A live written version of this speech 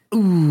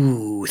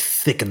Ooh,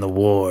 thick and the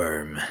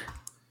warm.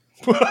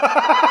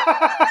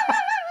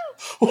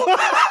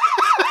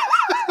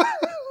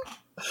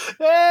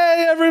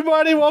 Hey,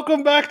 everybody.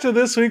 Welcome back to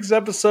this week's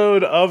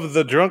episode of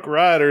The Drunk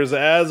Riders.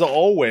 As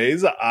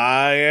always,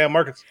 I am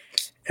Marcus.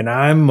 And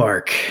I'm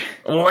Marc.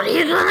 What are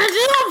you going to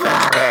do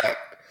about it?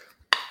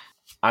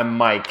 I'm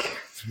Mike.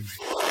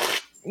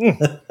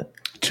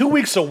 2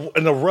 weeks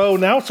in a row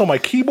now. It's on my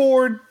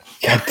keyboard.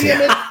 God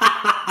damn it.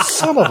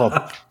 Son of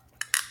a...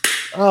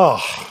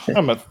 Oh,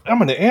 I'm an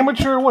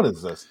amateur. What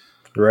is this?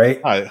 Right?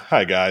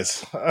 Hi,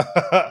 guys.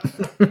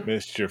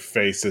 Missed your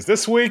faces.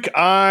 This week,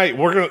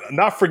 we're gonna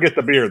not forget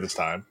the beer this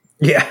time.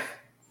 Yeah.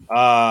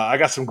 I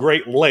got some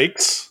Great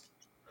Lakes.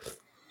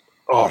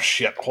 Oh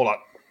shit! Hold on.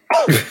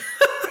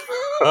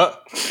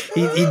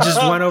 He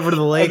just went over to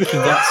the lake. He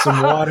got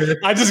some water.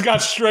 I just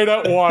got straight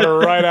up water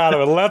right out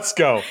of it. Let's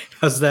go.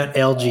 How's that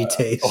algae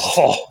taste?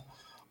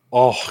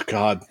 Oh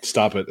God!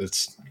 Stop it!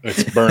 It's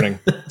burning.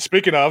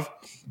 Speaking of,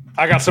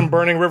 I got some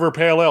Burning River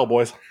Pale Ale,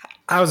 boys.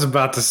 I was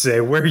about to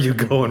say, where are you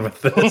going with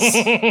this?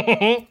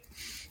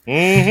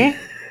 Mm-hmm.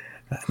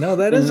 No,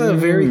 that is a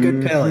very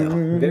good pale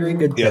ale. Very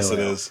good pale ale. Yes, it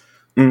is.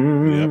 Yep.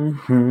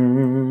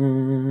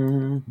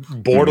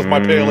 Bored with my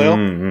pale ale?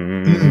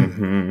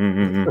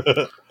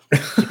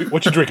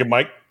 What you drinking,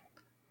 Mike?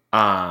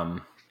 I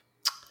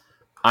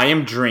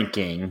am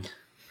drinking.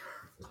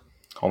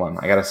 Hold on,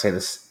 I gotta say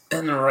this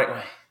in the right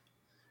way.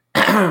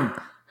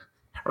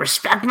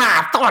 Respect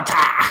my authority.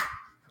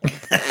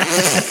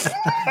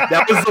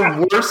 That was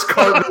the worst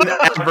carbon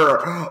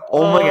ever.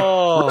 Oh my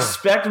god!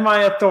 Respect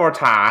my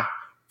authority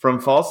from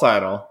False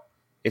Idol.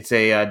 It's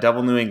a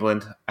double New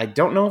England. I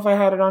don't know if I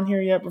had it on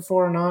here yet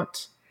before or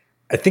not.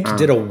 I think you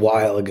did a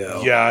while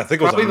ago. Yeah, I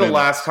think it was probably the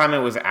last time it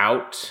was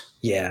out.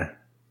 Yeah.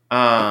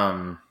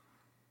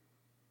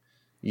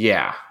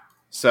 Yeah.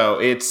 So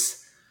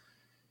it's,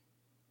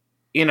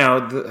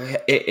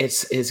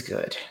 it's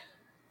good.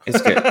 It's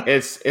good.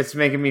 It's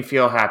making me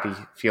feel happy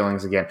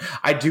feelings again.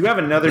 I do have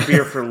another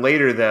beer for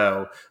later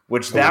though,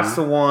 which that's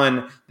the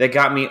one that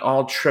got me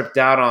all tripped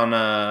out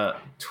on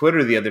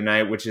Twitter the other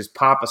night, which is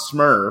Papa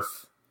Smurf.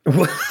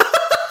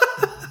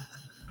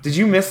 Did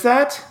you miss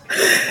that?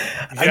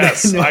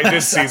 Yes, I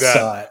did see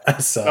that. I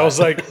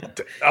saw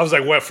it. I was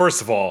like, well,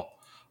 first of all,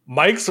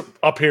 Mike's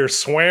up here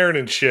swearing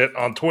and shit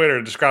on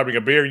Twitter describing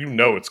a beer. You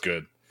know it's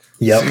good.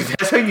 Yep.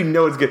 That's how you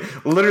know it's good.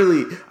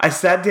 Literally, I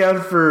sat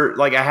down for,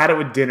 I had it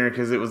with dinner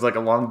because it was, a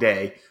long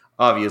day,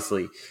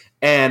 obviously.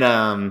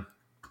 And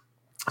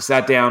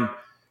sat down,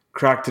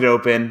 cracked it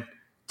open,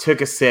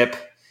 took a sip,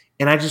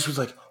 and I just was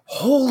like,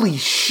 holy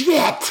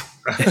shit!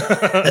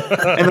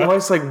 And the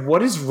wife's like,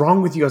 what is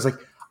wrong with you? I was like,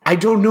 I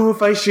don't know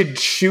if I should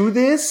chew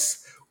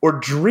this or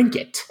drink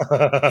it.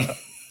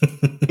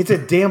 It's a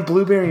damn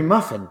blueberry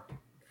muffin.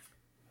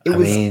 It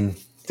was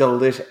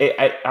delicious.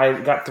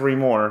 I got 3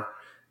 more.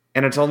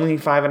 And it's only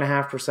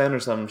 5.5% or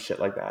some shit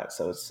like that.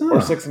 So it's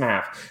or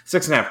 6.5.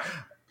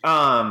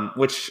 6.5.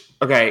 Which,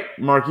 okay,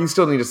 Marc, you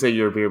still need to say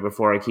your beer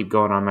before I keep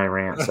going on my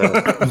rant. So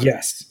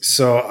yes.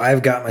 So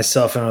I've got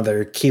myself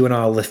another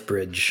Keweenaw Lift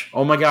Bridge.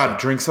 Oh my god,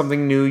 drink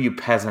something new, you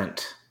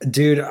peasant.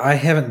 Dude, I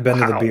haven't been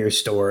to the beer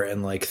store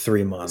in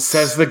 3 months.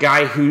 Says the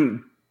guy who,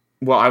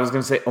 well, I was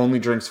gonna say only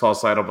drinks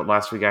False Idol, but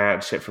last week I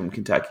had shit from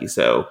Kentucky,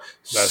 so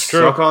that's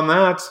true. Suck on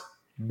that,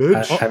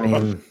 bitch.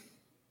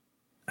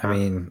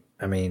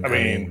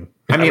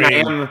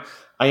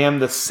 I am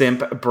the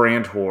simp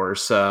brand whore,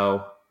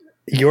 so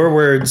your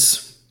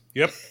words.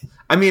 Yep.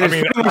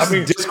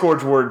 It's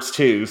Discord's words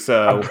too,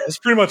 so it's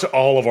pretty much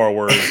all of our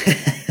words.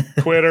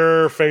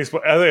 Twitter,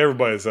 Facebook, I think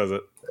everybody says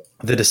it.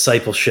 The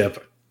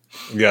discipleship.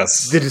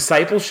 Yes. The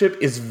discipleship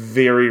is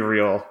very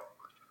real.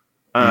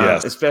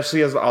 Yes.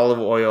 Especially as olive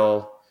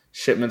oil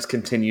shipments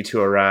continue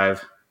to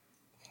arrive.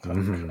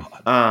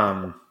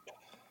 Mm-hmm.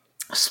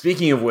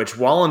 Speaking of which,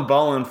 Wallin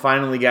Ballin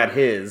finally got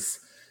his.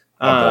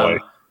 Oh boy.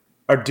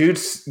 Our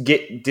dudes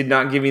did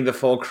not give me the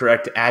full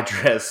correct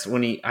address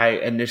when I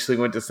initially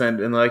went to send,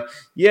 and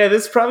yeah,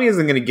 this probably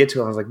isn't going to get to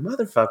him. I was like,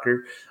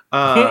 motherfucker.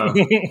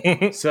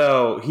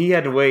 So he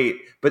had to wait,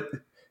 but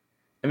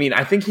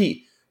I think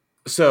he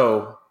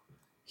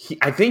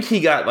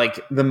got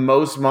the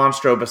most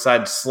Monstro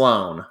besides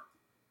Sloan,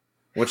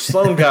 which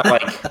Sloan got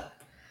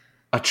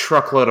a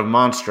truckload of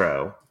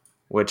Monstro,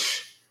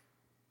 which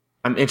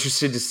I'm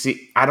interested to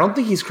see. I don't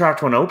think he's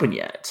cracked one open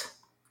yet.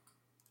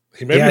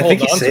 He may I think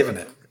he's saving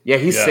it. Yeah,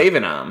 he's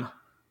saving them.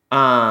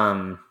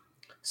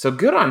 So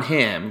good on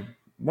him.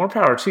 More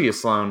power to you,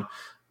 Sloan.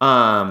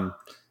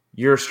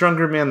 You're a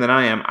stronger man than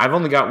I am. I've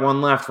only got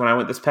one left. When I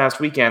went this past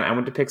weekend, I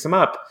went to pick some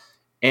up,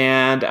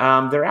 and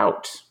they're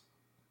out.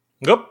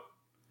 Yep.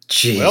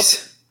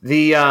 Jeez.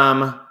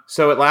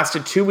 So it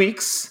lasted 2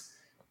 weeks,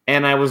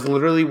 and I was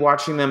literally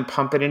watching them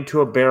pump it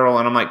into a barrel,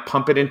 and I'm like,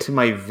 pump it into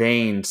my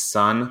veins,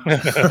 son.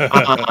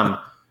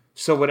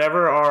 So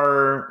whatever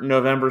our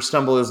November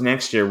stumble is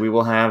next year, we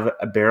will have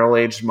a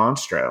barrel-aged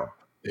Monstro.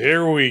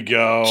 Here we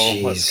go.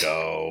 Jeez. Let's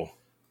go.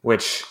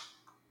 Which,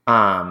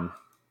 harder,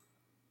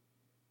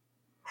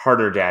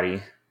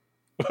 daddy.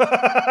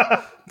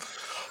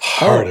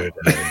 Harder,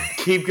 daddy.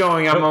 Keep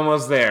going. I'm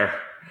almost there.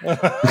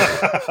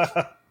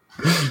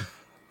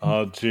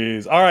 Oh,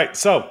 geez. All right.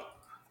 So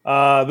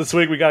this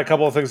week we got a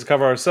couple of things to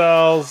cover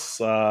ourselves.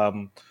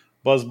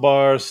 Buzz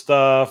bar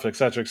stuff,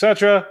 etc.,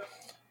 etc.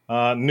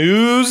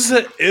 News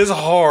is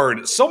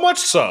hard. So much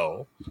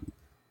so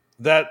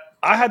that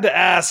I had to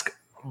ask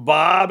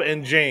Bob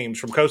and James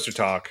from Coaster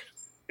Talk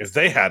if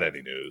they had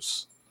any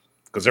news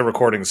because they're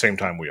recording the same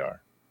time we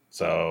are.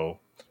 So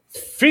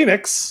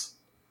Phoenix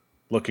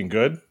looking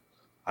good.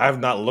 I have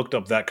not looked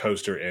up that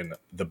coaster in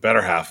the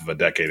better half of a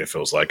decade, it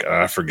feels like.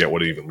 I forget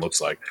what it even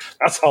looks like.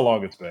 That's how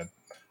long it's been.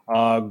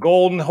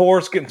 Golden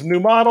Horse getting some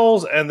new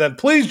models, and then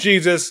please,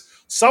 Jesus,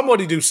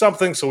 somebody do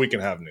something so we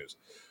can have news.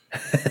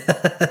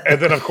 And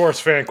then, of course,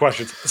 fan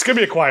questions. It's going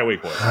to be a quiet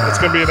week, boys. It's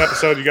going to be an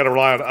episode you got to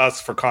rely on us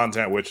for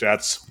content, which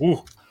that's,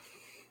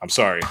 I'm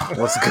sorry.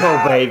 Let's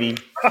go, baby.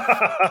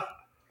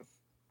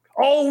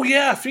 Oh,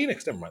 yeah,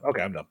 Phoenix. Never mind.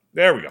 Okay, I'm done.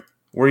 There we go.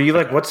 Were you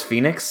like, what's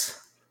Phoenix?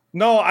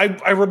 No,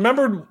 I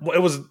remembered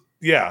it was,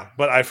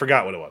 but I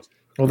forgot what it was.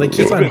 Well, they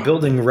keep on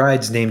building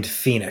rides named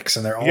Phoenix,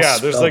 and they're all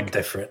spelled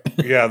different.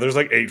 Yeah, there's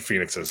like 8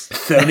 Phoenixes.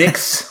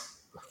 Phoenix?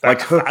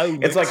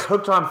 It's like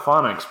hooked on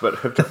phonics, but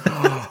hooked on...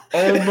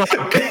 Oh my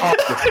God.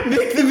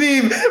 Make the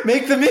meme.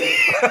 Make the meme.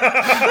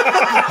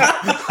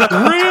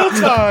 Real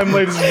time,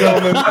 ladies and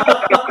gentlemen.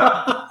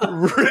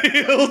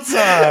 Real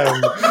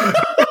time.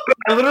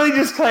 I literally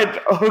just typed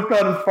hooked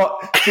on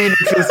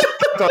Phoenixes,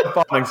 hooked on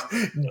phonics.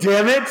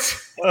 Damn it.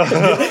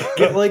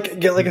 Get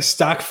like a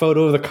stock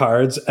photo of the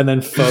cards and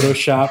then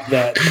Photoshop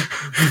that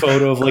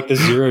photo of like the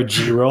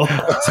 0G roll.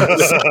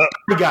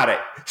 We got it.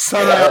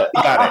 Somehow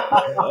we got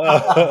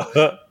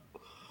it.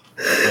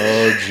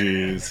 Oh,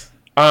 jeez.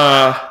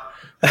 Are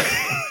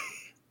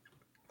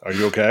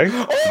you okay?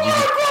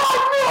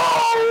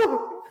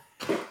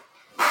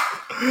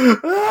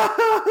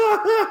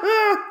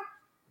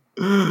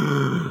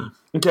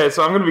 Okay,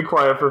 so I'm going to be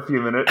quiet for a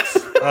few minutes.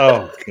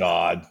 Oh,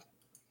 God.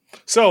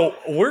 So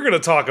we're going to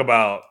talk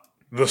about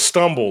the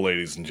stumble,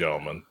 ladies and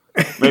gentlemen.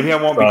 Maybe I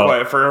won't be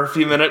quiet for a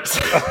few minutes.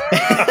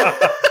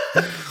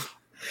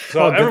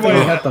 So everybody,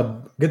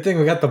 good thing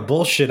we got the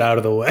bullshit out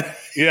of the way.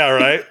 Yeah,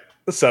 right.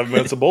 7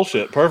 minutes of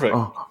bullshit. Perfect.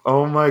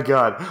 Oh my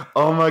God.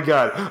 Oh my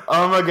God.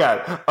 Oh my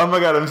God. Oh my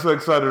God. I'm so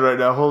excited right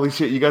now. Holy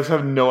shit. You guys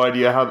have no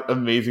idea how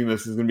amazing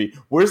this is going to be.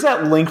 Where's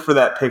that link for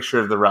that picture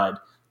of the ride?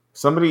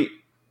 Somebody,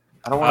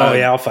 I don't want to. Oh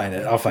yeah, I'll find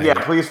it. Yeah,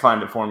 please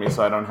find it for me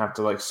so I don't have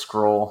to like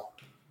scroll.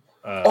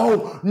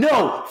 Oh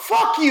no.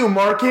 Fuck you,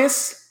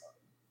 Marcus.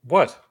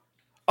 What?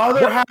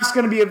 Other half's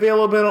going to be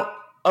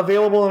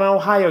available in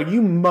Ohio,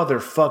 you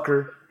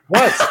motherfucker.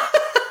 What?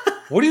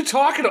 What are you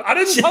talking about? I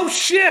didn't know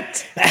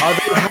shit.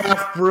 Other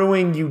Half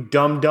Brewing, you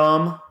dumb.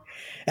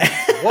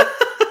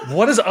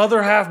 What is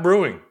Other Half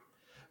Brewing?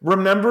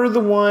 Remember the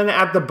one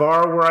at the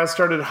bar where I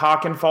started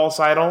hawking false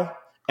idol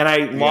and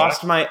I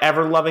lost my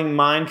ever-loving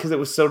mind because it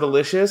was so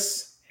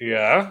delicious?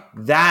 Yeah.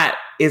 That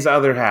is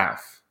Other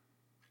Half.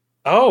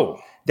 Oh.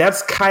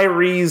 That's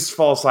Kyrie's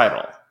false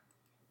idol.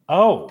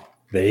 Oh.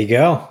 There you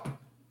go.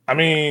 I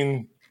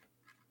mean,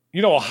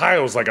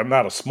 Ohio's like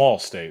not a small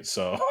state,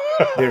 so...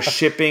 They're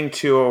shipping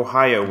to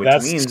Ohio, which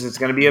means it's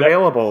going to be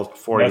available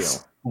for you.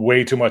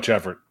 Way too much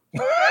effort.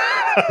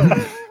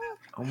 Oh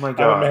my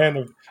God.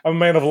 I'm a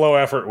man of low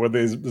effort with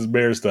this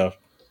beer stuff.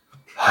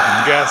 If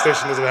the gas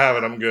station doesn't have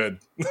it, I'm good.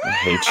 I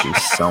hate you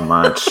so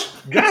much.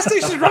 Gas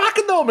station's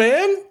rocking though,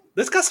 man.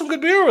 It's got some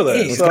good beer with it.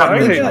 Hey, So I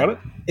ain't hating on it.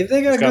 If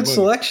they got a good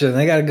selection,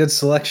 they got a good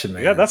selection,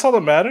 man. Yeah, that's all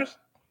that matters.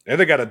 And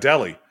they got a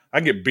deli. I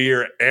can get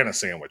beer and a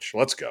sandwich.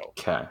 Let's go.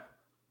 Okay.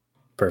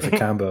 Perfect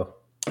combo.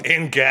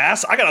 And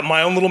gas, I got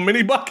my own little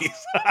mini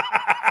Buc-ee's.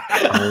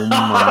 Oh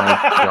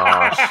my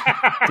gosh.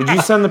 Did you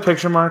send the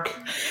picture, Mark?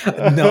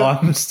 No,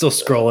 I'm still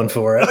scrolling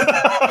for it.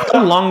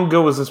 How long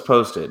ago was this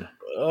posted?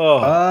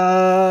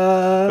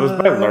 Oh. It was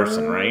by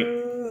Larson, right?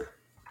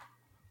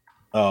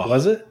 Oh.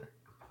 Was it?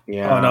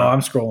 Yeah. Oh, no,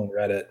 I'm scrolling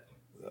Reddit.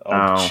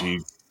 Oh,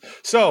 jeez.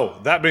 So,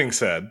 that being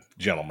said,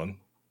 gentlemen,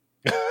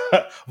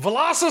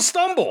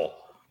 Velocicoaster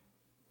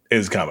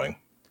is coming.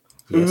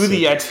 Ooh,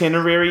 the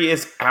itinerary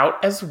is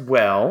out as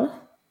well.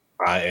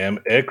 I am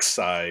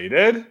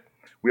excited.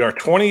 We are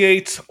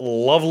 28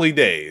 lovely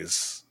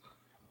days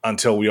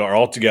until we are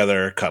all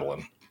together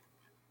cuddling.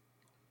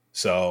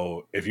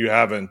 So if you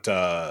haven't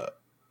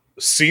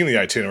seen the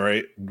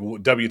itinerary,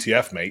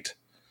 WTF, mate.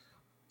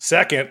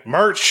 Second,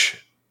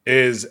 merch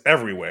is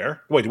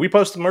everywhere. Wait, did we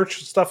post the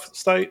merch stuff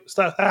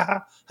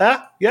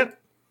yet?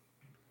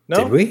 No?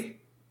 Did we?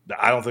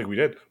 I don't think we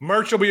did.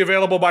 Merch will be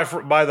available by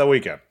the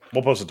weekend.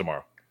 We'll post it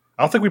tomorrow.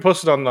 I don't think we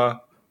posted on I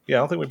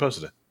don't think we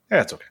posted it.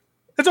 Yeah, it's okay.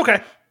 It's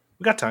okay.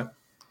 We got time.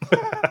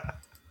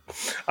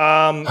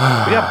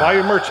 Buy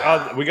your merch.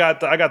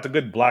 I got the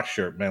good black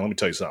shirt, man. Let me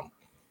tell you something.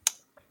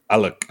 I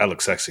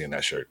look sexy in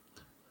that shirt.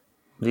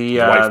 The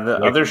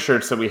other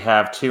shirts that we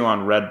have too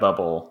on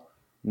Redbubble.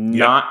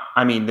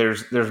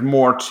 There's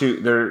more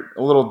to. They're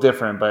a little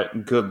different,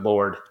 but good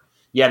lord,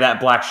 yeah, that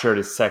black shirt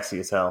is sexy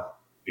as hell.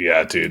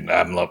 Yeah, dude,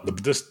 I love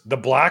the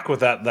black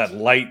with that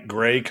light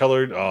gray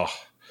colored. Oh,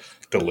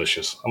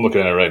 delicious! I'm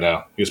looking at it right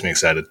now. Gives me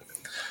excited.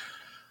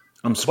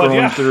 I'm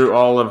scrolling through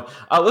all of.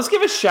 Let's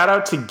give a shout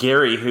out to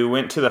Gary, who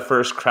went to the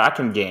first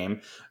Kraken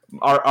game.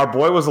 Our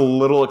boy was a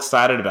little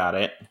excited about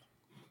it.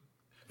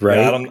 Right?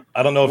 Yeah,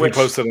 I don't know if he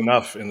posted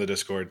enough in the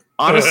Discord.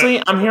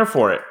 Honestly, I'm here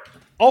for it.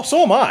 Oh,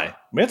 so am I.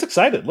 Man's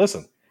excited.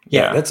 Listen.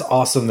 Yeah, that's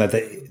awesome that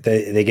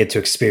they get to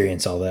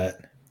experience all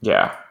that.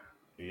 Yeah.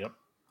 Yep.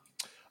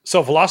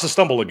 So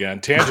Velocicoaster again.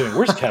 Tangenting.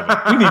 Where's Kevin?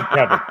 We need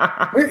Kevin.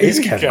 Where is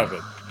Kevin?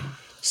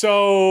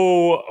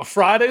 So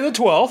Friday the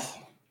 12th,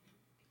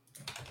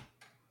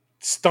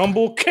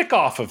 Stumble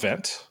kickoff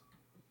event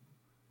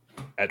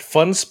at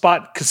Fun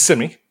Spot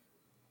Kissimmee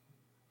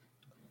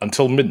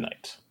until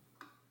midnight.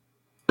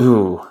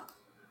 Ooh.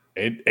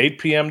 8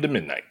 p.m. to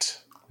midnight.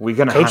 We're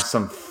going to have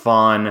some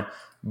fun,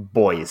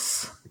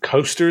 boys.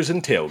 Coasters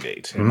and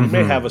tailgate. And we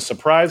may have a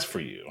surprise for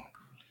you.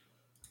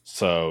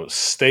 So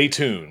stay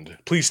tuned.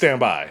 Please stand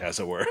by, as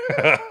it were.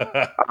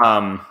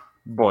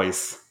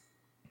 Boys.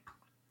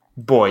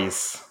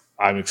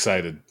 I'm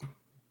excited.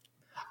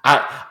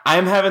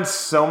 I'm having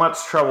so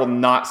much trouble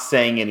not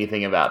saying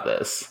anything about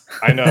this.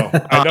 I know.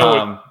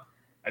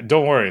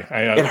 Don't worry.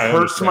 It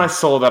hurts my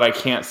soul that I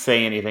can't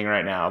say anything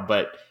right now,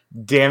 but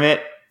damn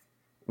it,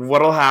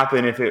 what'll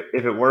happen if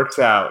it works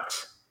out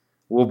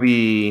will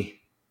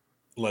be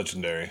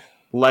legendary.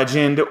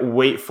 Legend,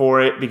 wait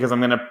for it, because I'm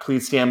going to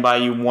please stand by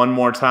you one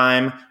more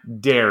time.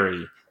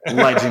 Dairy.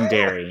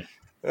 Legendary.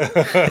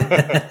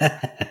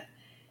 I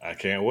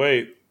can't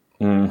wait.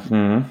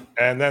 Mm-hmm.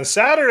 And then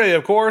Saturday,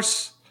 of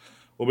course,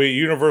 will be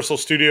Universal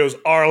Studios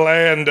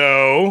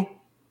Orlando.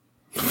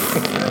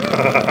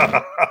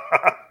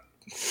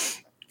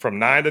 From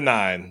 9 to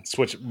 9.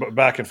 Switch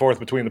back and forth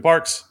between the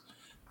parks.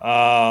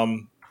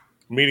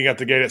 Meeting at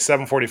the gate at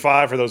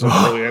 7:45 for those with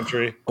early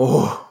entry.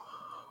 Oh,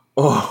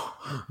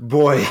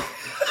 boy.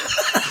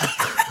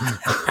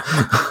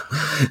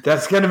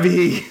 That's going to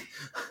be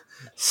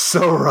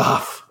so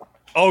rough.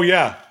 Oh,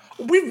 yeah.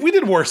 We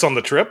did worse on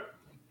the trip.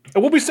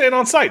 And we'll be staying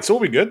on site, so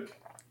we'll be good.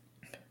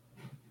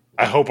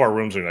 I hope our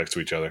rooms are next to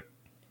each other.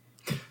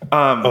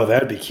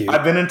 That'd be cute.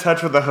 I've been in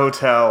touch with the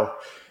hotel.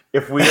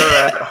 If we're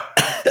at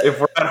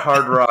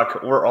Hard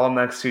Rock, we're all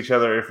next to each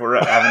other. If we're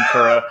at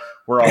Aventura,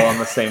 we're all on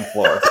the same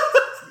floor.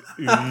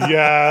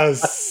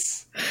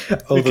 Yes.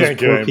 Those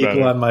poor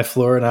people on my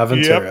floor in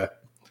Aventura. Yep.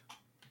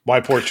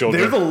 My poor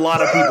children. There's a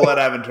lot of people at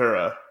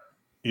Aventura.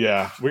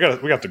 Yeah, we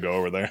got to go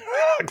over there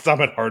because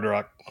I'm at Hard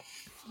Rock.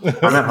 They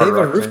have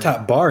a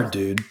rooftop bar,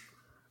 dude.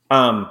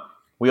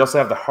 We also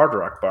have the Hard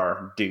Rock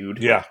bar, dude.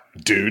 Yeah,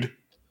 dude.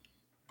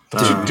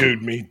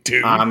 Dude, me,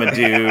 dude. I'm a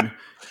dude.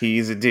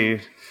 He's a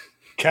dude.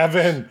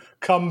 Kevin,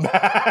 come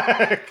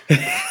back.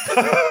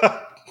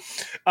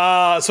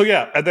 So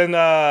yeah, and then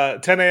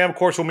 10 a.m. Of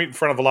course, we'll meet in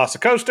front of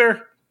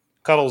Velocicoaster.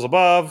 Cuddles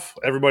above.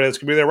 Everybody that's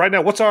gonna be there right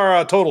now. What's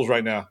our totals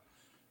right now,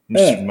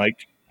 Mr.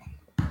 Mike?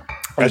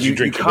 As you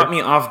drink, you caught me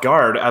off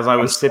guard as I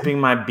was sipping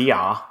my beer.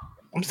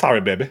 I'm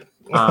sorry, baby.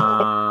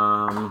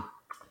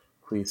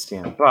 Please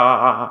stand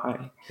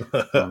by.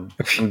 I'm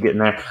getting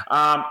there.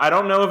 I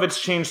don't know if it's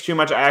changed too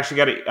much. I actually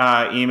got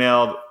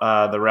emailed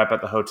the rep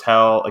at the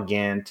hotel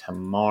again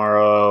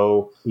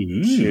tomorrow.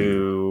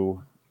 We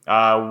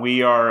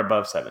are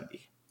above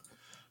 70.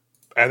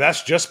 And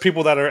that's just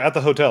people that are at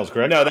the hotels,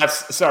 correct? No,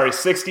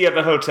 60 at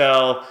the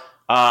hotel.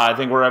 I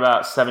think we're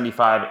about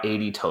 75,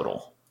 80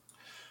 total.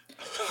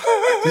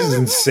 This is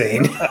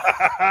insane.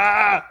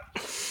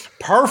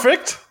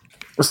 Perfect.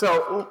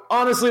 So,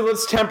 honestly,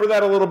 let's temper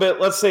that a little bit.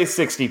 Let's say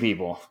 60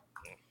 people.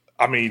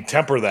 I mean,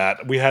 temper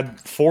that. We had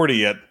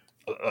 40 at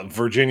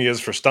Virginia's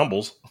for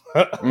Stumbles.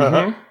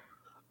 Mm-hmm.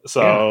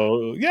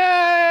 So,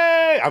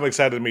 yay! I'm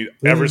excited to meet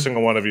every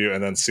single one of you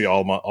and then see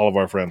all of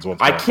our friends once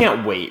more. I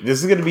can't wait.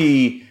 This is going to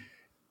be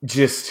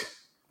just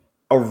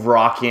a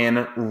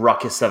rockin'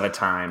 ruckus of a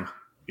time.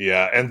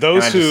 Yeah, and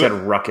those I just said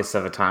ruckus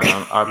of a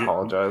time. I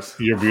apologize.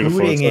 You're beautiful.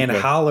 Hooting and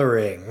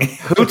hollering.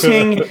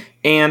 Hooting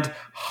and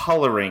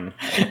hollering.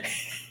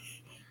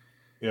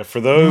 Yeah, for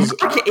those...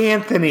 Mark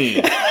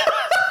Anthony.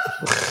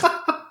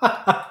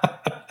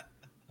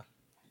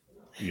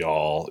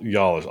 Y'all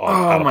is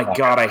oh my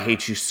God, I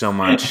hate you so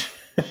much.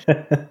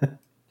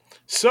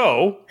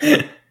 So,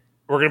 we're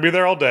going to be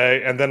there all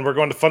day, and then we're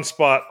going to Fun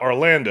Spot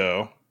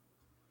Orlando.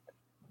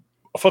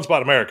 Fun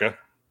Spot America.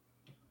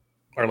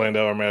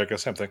 Orlando, America,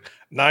 same thing.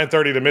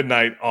 9:30 to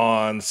midnight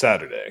on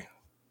Saturday.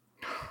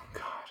 Oh,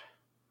 God.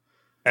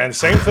 And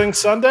same thing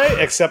Sunday,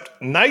 except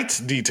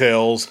night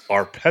details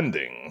are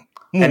pending.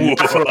 And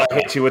that's what I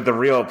hit you with the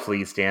real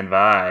please stand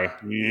by.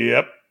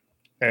 Yep.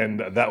 And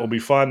that will be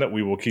fun.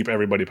 We will keep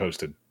everybody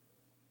posted.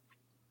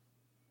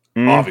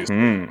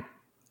 Mm-hmm.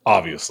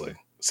 Obviously.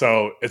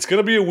 So it's going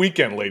to be a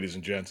weekend, ladies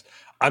and gents.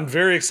 I'm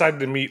very excited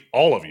to meet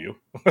all of you.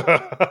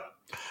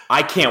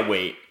 I can't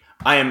wait.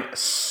 I am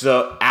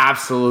so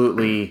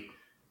absolutely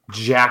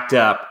jacked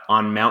up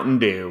on Mountain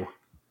Dew.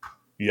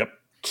 Yep.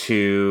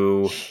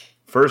 To,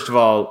 first of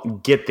all,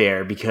 get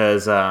there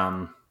because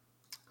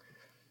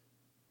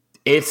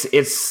it's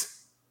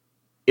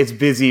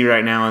busy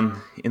right now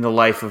in the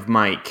life of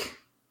Mike.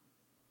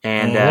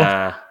 And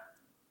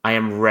I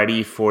am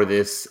ready for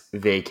this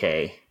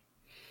vacay.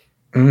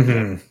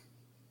 Mm-hmm.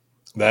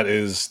 That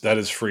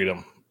is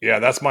freedom. Yeah,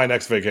 that's my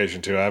next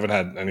vacation too. I haven't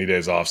had any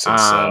days off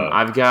since.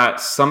 I've got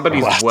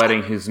somebody's last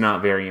wedding who's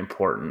not very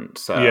important.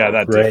 So yeah,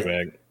 that Right.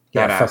 dickbag.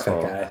 Yeah, that fuck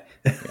asshole. that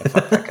Yeah,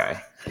 fuck that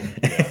guy.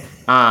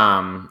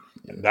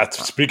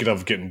 That's speaking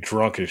of getting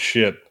drunk as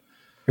shit.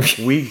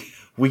 we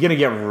gonna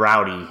get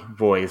rowdy,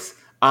 boys.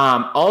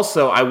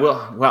 Also, I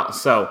will. Well,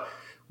 so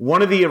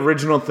one of the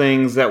original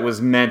things that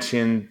was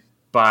mentioned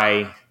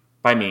by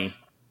me,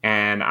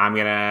 and I'm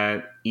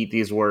gonna eat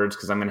these words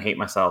because I'm gonna hate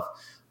myself.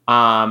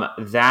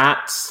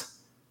 That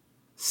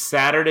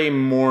Saturday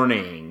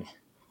morning,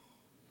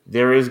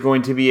 there is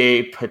going to be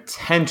a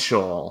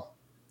potential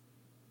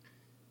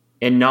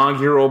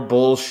inaugural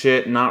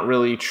bullshit, not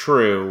really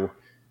true,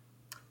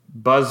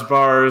 Buzz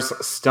Bars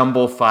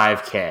Stumble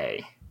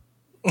 5K.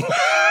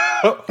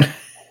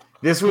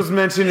 This was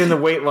mentioned in the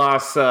weight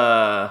loss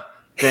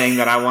thing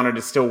that I wanted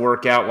to still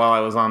work out while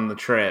I was on the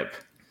trip.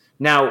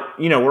 Now,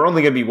 we're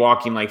only going to be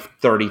walking like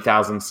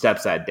 30,000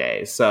 steps that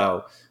day.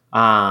 So,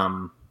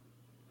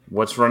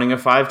 what's running a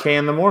 5K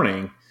in the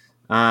morning?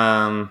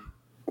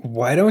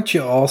 Why don't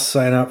you all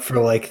sign up for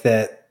like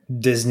that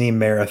Disney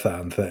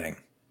marathon thing?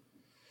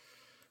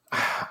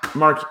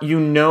 Mark,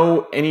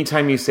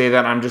 anytime you say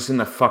that, I'm just in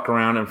the fuck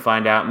around and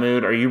find out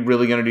mood. Are you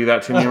really going to do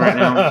that to me right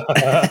now?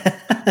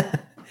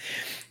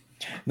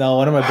 No,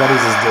 one of my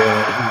buddies is doing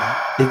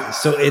it.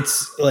 So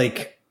it's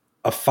like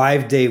a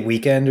 5-day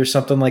weekend or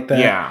something like that.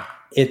 Yeah.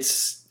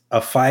 It's a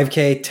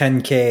 5K,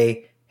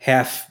 10K,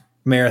 half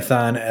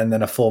marathon, and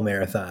then a full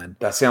marathon.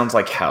 That sounds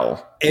like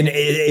hell. And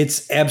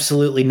it's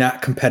absolutely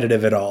not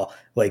competitive at all.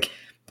 Like,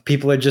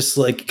 people are just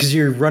like, because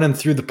you're running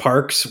through the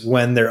parks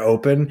when they're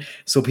open.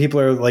 So people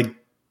are like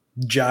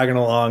jogging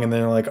along and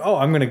they're like, oh,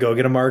 I'm going to go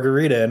get a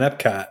margarita in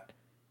Epcot.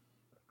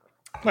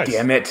 Nice.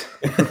 Damn it.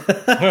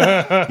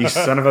 You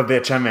son of a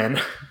bitch, I'm in.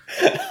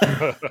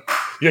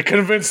 You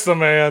convinced the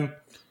man.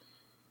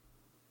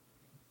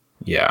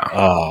 Yeah.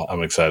 Oh,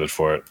 I'm excited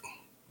for it.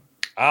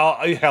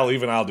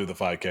 Even I'll do the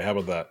 5K. How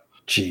about that?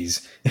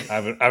 Jeez. I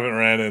haven't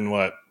ran in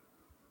what?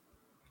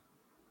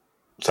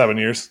 7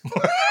 years?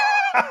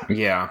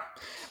 Yeah.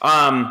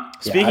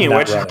 Speaking of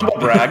which, humble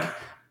brag,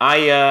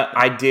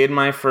 I did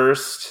my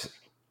first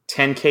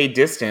 10K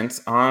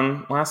distance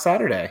on last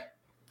Saturday.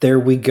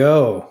 There we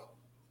go.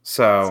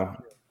 So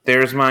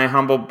there's my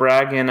humble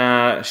brag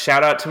and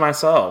shout out to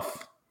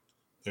myself.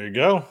 There you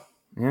go.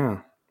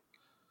 Yeah.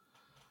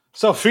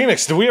 So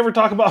Phoenix, did we ever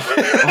talk about?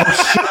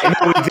 Oh shit!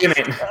 No, we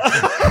didn't.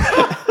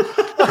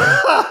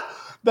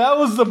 That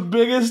was the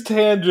biggest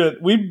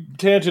tangent. We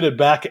tangented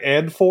back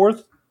and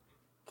forth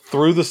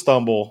through the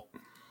stumble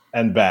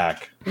and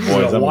back.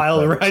 Boys, a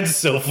wild ride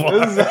so far.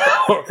 This is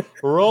a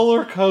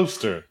roller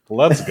coaster.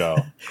 Let's go.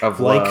 Of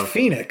like love.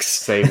 Phoenix.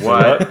 Say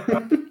what?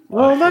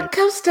 Roller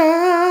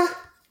coaster.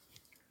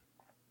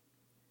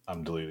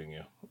 I'm deleting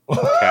you.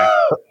 Okay.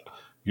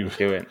 You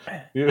Do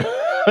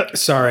it.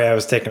 Sorry, I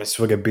was taking a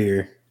swig of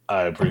beer.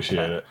 I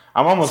appreciate it.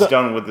 I'm almost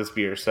done with this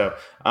beer, so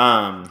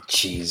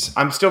Jeez.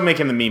 I'm still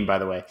making the meme, by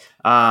the way.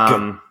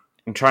 I'm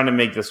trying to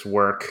make this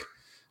work.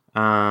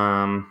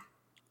 You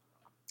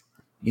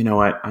know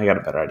what? I got a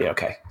better idea.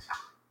 Okay.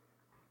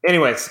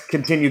 Anyways,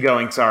 continue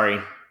going.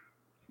 Sorry.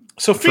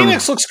 So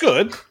Phoenix looks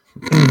good.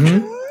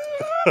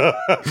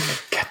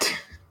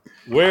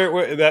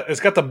 Where that it's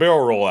got the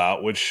barrel roll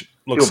out, which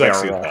looks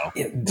sexy as hell.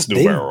 Yeah, It's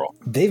new barrel roll.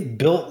 They've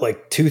built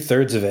like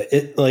 2/3 of it.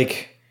 It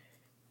like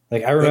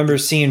I remember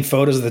seeing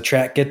photos of the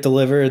track get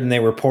delivered and they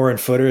were pouring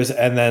footers,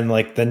 and then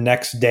like the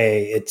next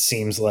day it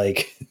seems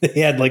like they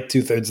had like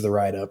 2/3 of the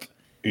ride up.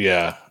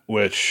 Yeah,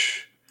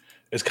 which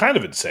is kind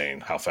of insane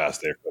how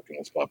fast they're cooking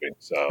this puppy.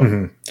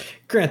 So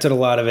Granted, a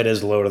lot of it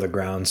is low to the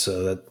ground,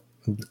 so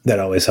that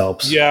always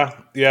helps. yeah,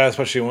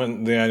 especially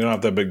when you don't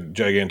have that big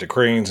gigantic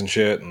cranes and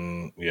shit,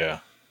 and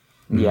yeah.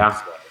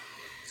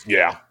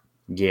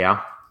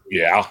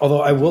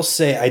 Although I will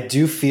say, I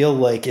do feel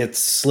like it's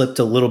slipped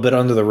a little bit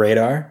under the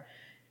radar.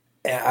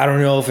 I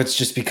don't know if it's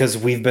just because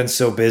we've been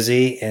so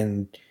busy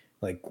and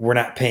like we're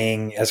not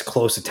paying as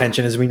close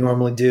attention as we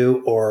normally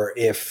do, or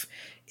if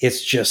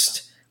it's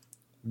just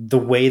the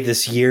way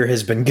this year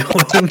has been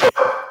going.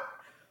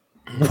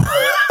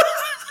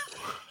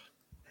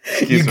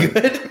 You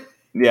good?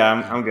 Yeah,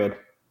 I'm good.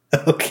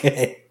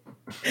 Okay.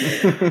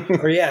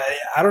 Or yeah,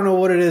 I don't know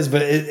what it is,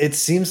 but it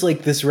seems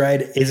like this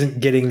ride isn't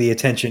getting the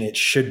attention it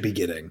should be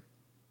getting.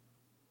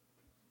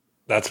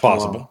 That's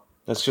possible. Well,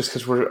 that's just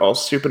because we're all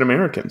stupid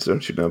Americans.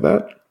 Don't you know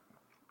that?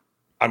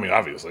 I mean,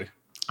 obviously.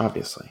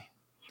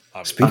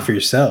 Speak for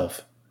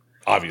yourself.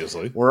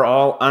 Obviously. We're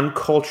all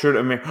uncultured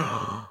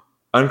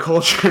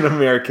uncultured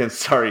Americans.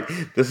 Sorry.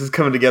 This is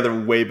coming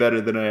together way better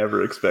than I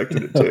ever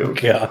expected it to. Oh,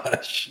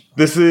 gosh.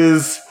 This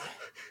is...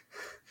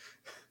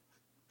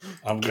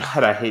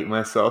 God, I hate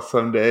myself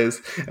some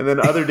days. And then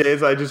other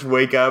days I just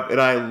wake up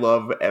and I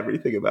love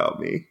everything about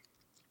me.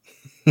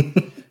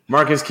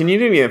 Marcus, can you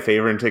do me a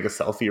favor and take a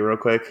selfie real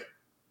quick?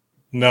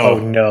 No. Oh,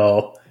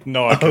 no.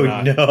 No, I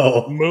cannot.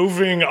 Oh, no.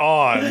 Moving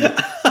on.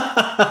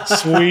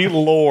 Sweet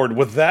Lord.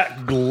 With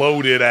that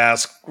gloated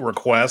ass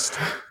request.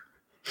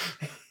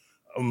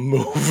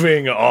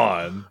 Moving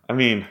on. I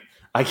mean,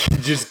 I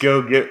can just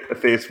go get a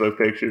Facebook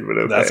picture, but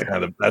okay.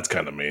 That's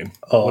kind of mean.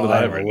 Oh, What did I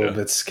I'm ever a little do?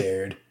 bit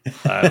scared.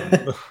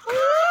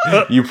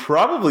 You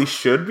probably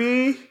should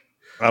be.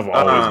 I've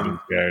always been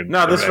scared.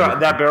 No,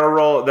 that barrel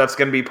roll that's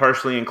going to be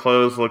partially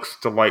enclosed looks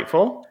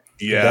delightful.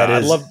 Yeah, I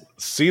love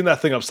seeing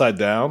that thing upside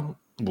down.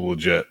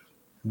 Legit.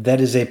 That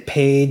is a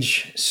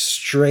page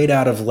straight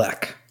out of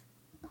Lek.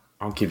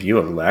 I'll give you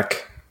a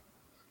Lek.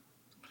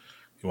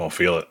 You won't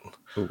feel it.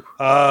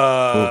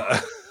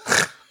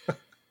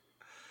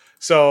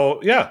 So,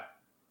 yeah,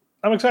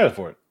 I'm excited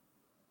for it.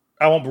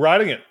 I won't be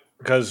riding it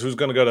because who's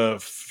going to go to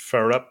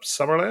Ferup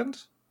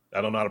Summerland?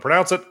 I don't know how to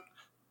pronounce it.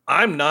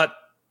 I'm not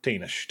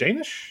Danish.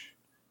 Danish?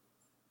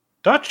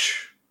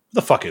 Dutch? What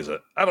the fuck is it?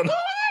 I don't know.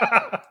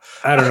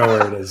 I don't know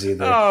where it is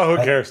either. Oh,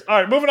 who cares? All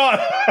right, moving on.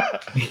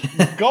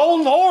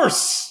 Golden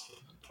Horse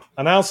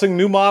announcing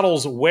new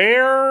models.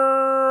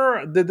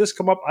 Where did this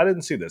come up? I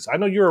didn't see this. I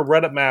know you're a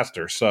Reddit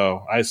master,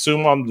 so I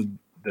assume on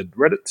the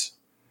Reddit.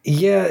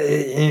 Yeah,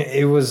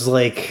 it was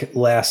like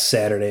last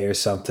Saturday or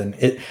something.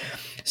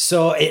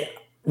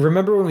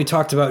 Remember when we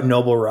talked about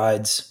Noble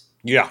Rides?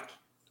 Yeah.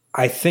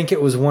 I think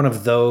it was one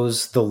of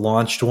those, the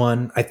launched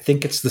one. I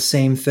think it's the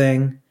same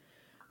thing.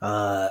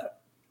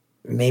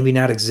 Maybe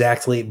not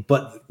exactly,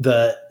 but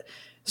the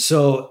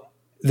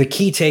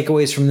key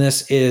takeaways from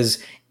this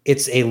is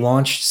it's a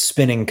launched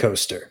spinning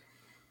coaster.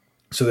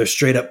 So they're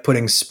straight up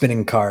putting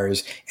spinning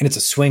cars, and it's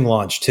a swing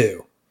launch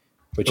too,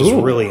 which is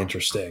really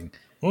interesting.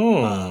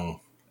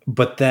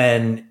 But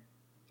then,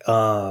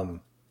 in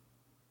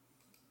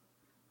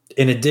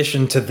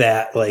addition to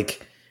that,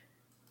 like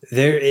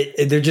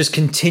they're just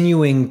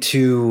continuing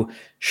to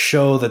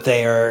show that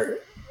they are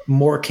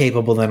more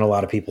capable than a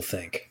lot of people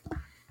think.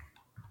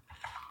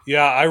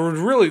 Yeah, I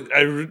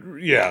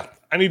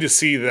need to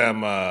see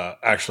them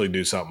actually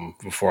do something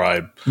before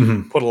I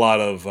put a lot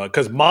of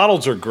because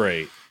models are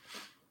great,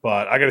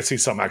 but I got to see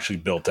something actually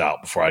built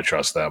out before I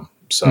trust them.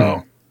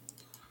 So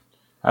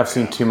I've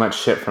seen too much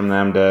shit from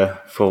them to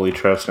fully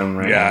trust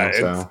them now.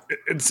 So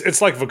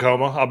it's like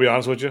Vekoma. I'll be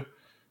honest with you.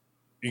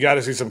 You got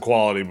to see some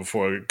quality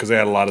before because they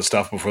had a lot of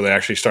stuff before they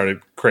actually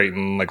started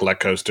creating like Lek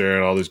Coaster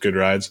and all these good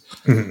rides.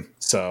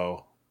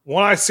 So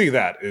when I see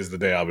that is the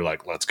day I'll be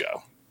like, let's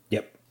go.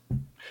 Yep.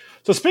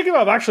 So speaking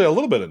of actually a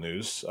little bit of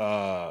news,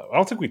 I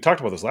don't think we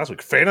talked about this last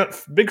week.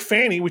 Big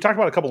Fanny, we talked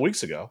about it a couple of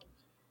weeks ago,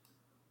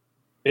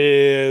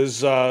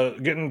 is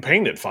getting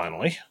painted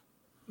finally.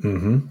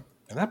 And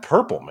that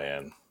purple,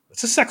 man,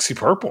 it's a sexy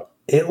purple.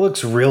 It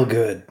looks real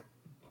good.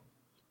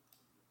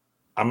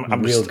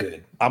 I'm real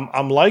good.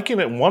 I'm liking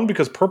it, one,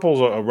 because purple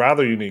is a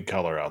rather unique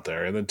color out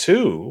there. And then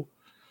two,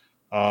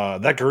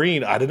 that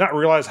green, I did not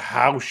realize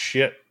how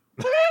shit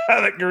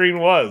that green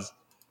was.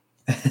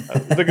 I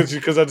think it's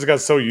because I just got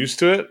so used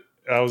to it.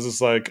 I was just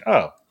like,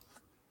 oh.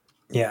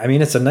 Yeah, I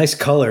mean, it's a nice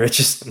color. It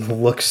just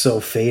looks so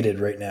faded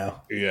right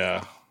now.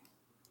 Yeah.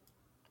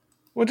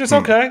 Which is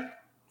okay.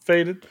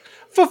 Faded.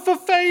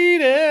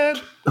 Faded.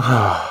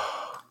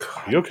 Oh,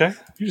 God. You okay?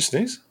 You just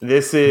sneeze?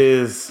 This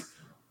is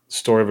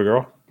Story of a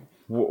girl.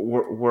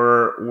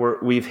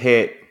 We've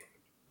hit.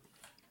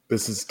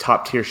 This is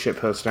top tier shit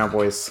post now,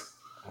 boys.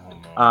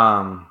 Oh,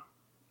 no.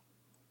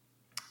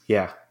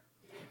 Yeah.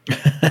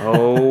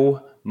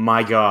 Oh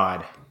my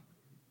God.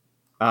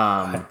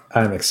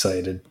 I'm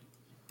excited.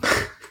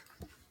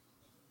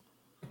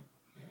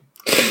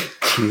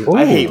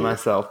 I hate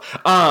myself.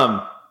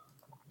 What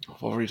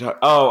were you talking?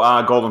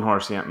 Oh, Golden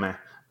Horse. Yeah, man.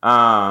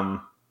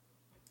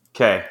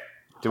 Okay.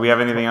 Do we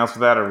have anything else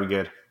with that, or are we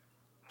good?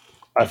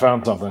 I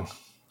found something.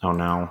 Oh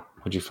no.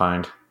 What'd you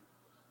find?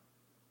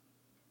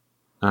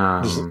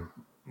 Let's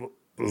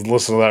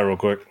listen to that real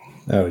quick.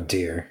 Oh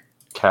dear.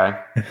 Okay.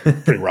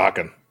 Pretty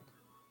rocking.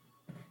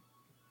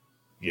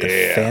 Yeah.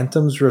 The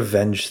Phantom's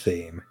Revenge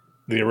theme.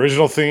 The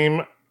original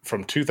theme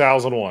from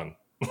 2001.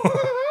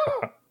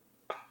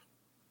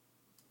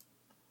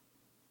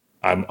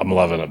 I'm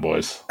loving it,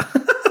 boys.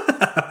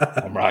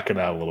 I'm rocking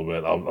out a little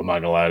bit. I'm not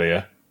gonna lie to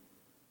you.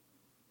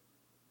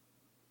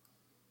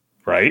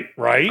 Right?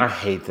 I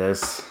hate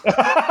this.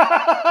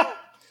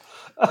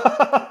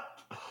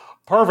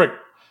 Perfect.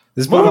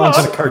 This belongs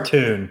in a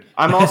cartoon.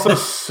 I'm also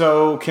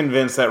so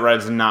convinced that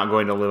Red's not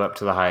going to live up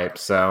to the hype.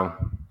 So,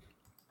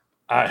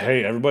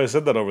 hey, everybody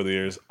said that over the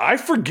years. I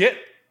forget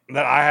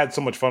that I had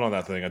so much fun on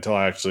that thing until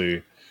I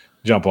actually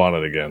jump on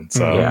it again.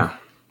 So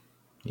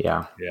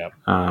yeah.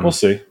 We'll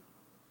see.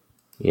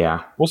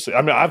 Yeah, we'll see.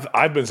 I mean,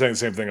 I've been saying the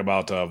same thing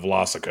about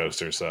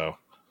Velocicoaster. So,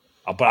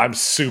 but I'm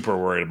super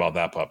worried about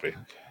that puppy.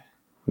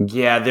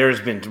 Yeah,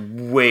 there's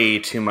been way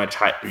too much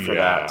hype for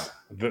that.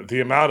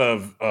 The amount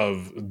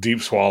of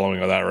deep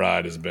swallowing of that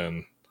ride has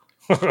been.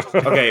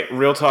 Okay,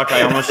 real talk.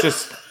 I'm gonna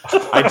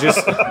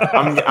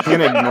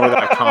ignore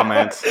that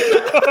comment.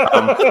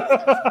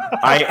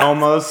 I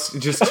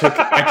almost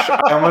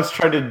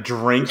tried to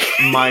drink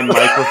my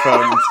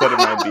microphone instead of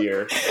my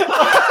beer.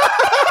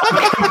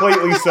 I'm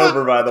completely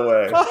sober, by the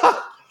way.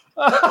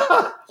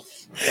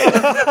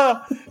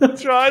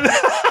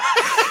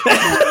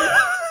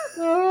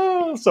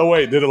 So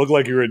wait, did it look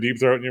like you were deep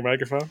throating your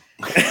microphone?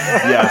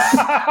 Yes.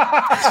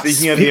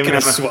 Speaking of the Speaking of amount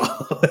of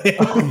swallowing.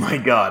 oh my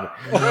god.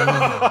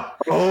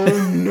 Oh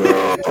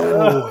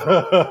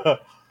no.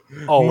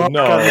 Oh Mark,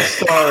 no. I'm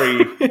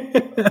sorry.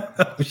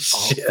 Oh,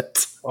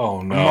 shit.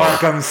 Oh no.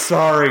 Mark, I'm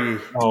sorry.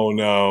 Oh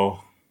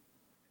no.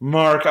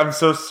 Mark, I'm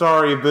so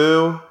sorry,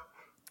 boo.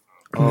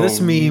 This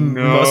Oh, meme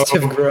no. must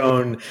have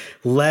grown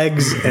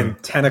legs and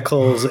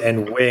tentacles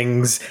and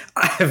wings.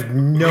 I have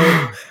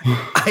no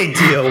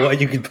idea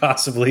what you could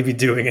possibly be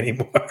doing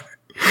anymore.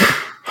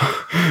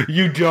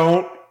 You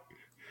don't.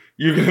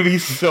 You're gonna be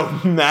so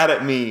mad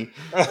at me.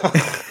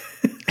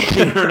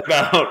 You heard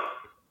about.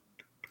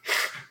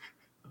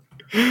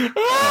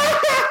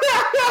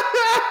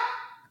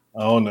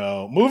 Oh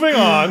no. Moving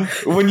on.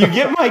 When you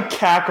get my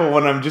cackle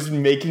when I'm just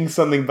making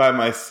something by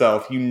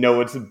myself, you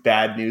know it's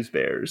bad news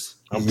bears.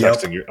 I'm Yep.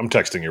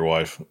 texting your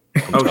wife.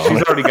 Oh,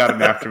 she's already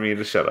gotten after me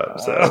to shut up.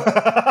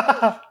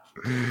 So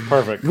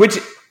Perfect. which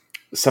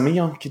some of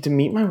y'all get to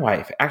meet my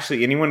wife.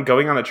 Actually, anyone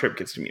going on a trip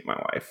gets to meet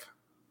my wife.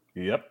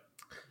 Yep.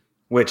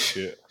 Which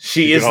Yeah.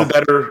 she You is can the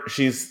better.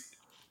 She's,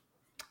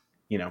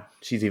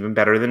 she's even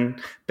better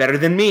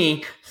than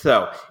me.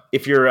 So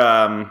if you're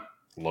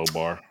Low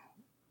bar.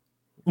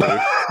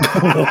 Wow.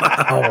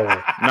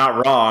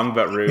 not wrong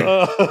but rude.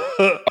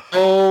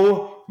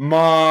 Oh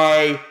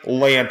my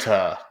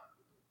Lanta.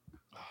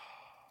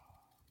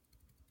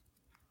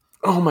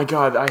 Oh my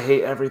god, I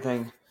hate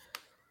everything.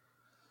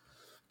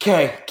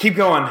 Okay, keep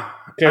going.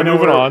 Okay,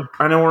 moving on.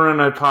 I know we're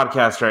in a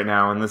podcast right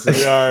now, and this is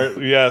We are,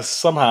 yes,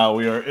 somehow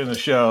we are in a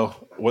show.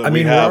 I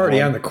mean, we're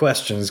already on the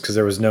questions because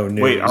there was no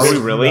news. Wait, are we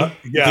really?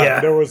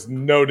 Yeah, there was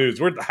no news.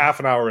 We're half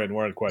an hour in.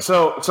 We're in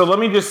questions. So let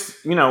me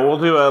just, we'll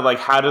do a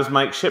how does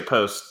Mike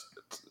shitpost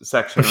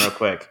section real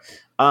quick.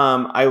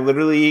 I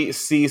literally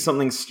see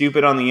something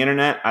stupid on the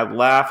internet. I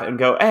laugh and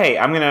go, hey,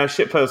 I'm going to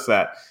shitpost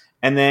that.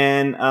 And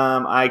then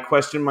I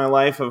question my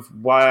life of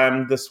why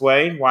I'm this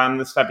way, why I'm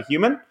this type of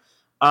human.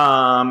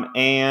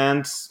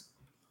 And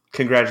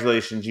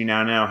congratulations, you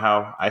now know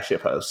how I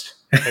shitpost.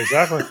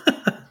 Exactly.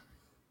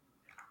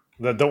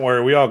 Don't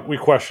worry, we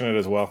question it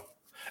as well.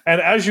 And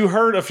as you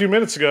heard a few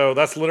minutes ago,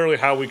 that's literally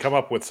how we come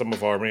up with some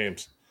of our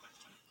memes.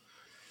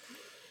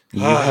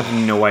 You have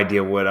no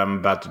idea what I'm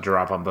about to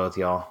drop on both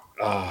y'all.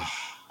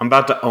 I'm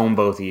about to own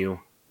both of you.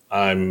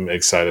 I'm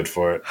excited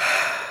for it.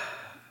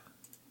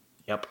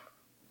 Yep.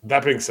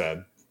 That being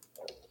said,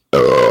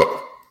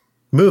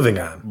 Moving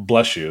on.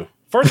 bless you.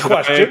 First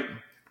question.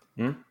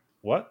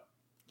 What?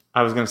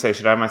 I was going to say,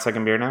 should I have my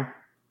second beer now?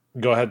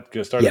 Go ahead,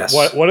 get started. Yes.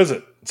 What is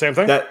it? Same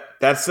thing?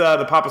 That's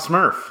the Papa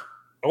Smurf.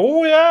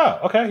 Oh, yeah.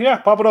 Okay, yeah.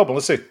 Pop it open.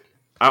 Let's see.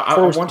 I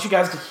want you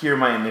guys to hear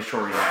my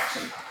initial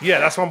reaction. Yeah,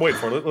 that's what I'm waiting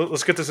for.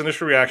 Let's get this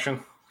initial reaction.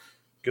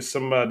 Get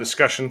some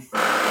discussion.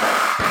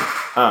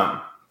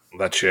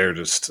 That chair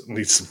just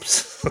needs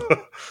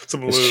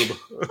some lube.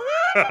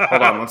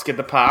 Hold on, let's get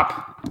the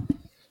pop.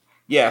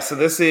 Yeah, so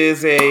this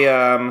is a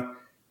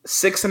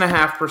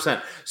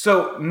 6.5%.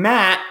 So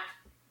Matt,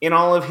 in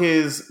all of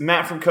his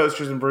Matt from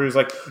Coasters and Brews,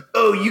 like,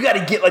 oh, you got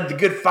to get like the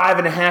good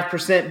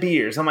 5.5%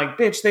 beers. I'm like,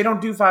 bitch, they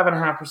don't do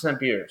 5.5%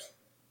 beers.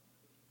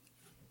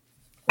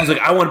 He's like,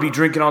 I want to be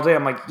drinking all day.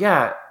 I'm like,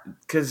 yeah,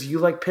 because you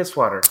like piss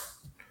water.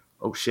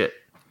 Oh shit.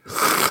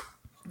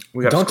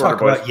 We got Don't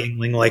talk about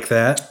Yingling like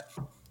that.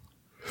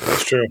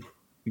 That's true.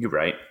 You're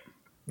right.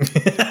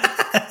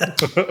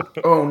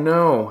 Oh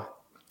no.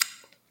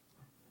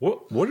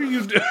 What are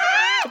you doing?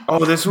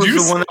 Oh, this was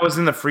the one that was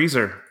in the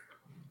freezer.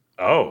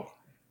 Oh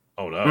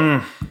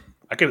no.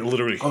 I can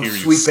literally hear you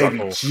Sweet suckle,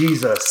 baby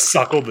Jesus.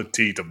 suckle the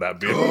teat of that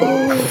beer.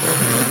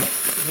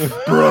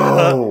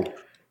 Bro.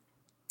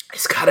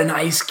 It's got an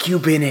ice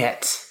cube in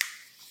it.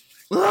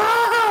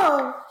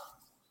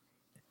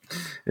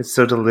 It's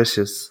so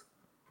delicious.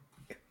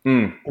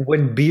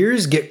 When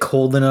beers get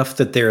cold enough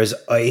that there is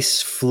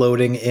ice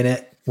floating in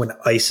it, when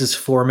ice is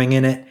forming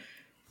in it,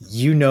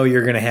 you know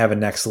you're going to have a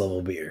next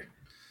level beer.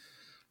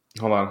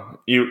 Hold on.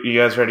 You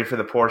guys ready for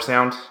the pour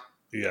sound?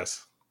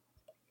 Yes.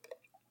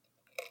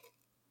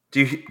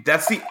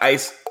 That's the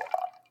ice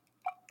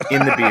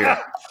in the beer.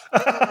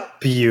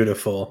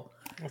 Beautiful.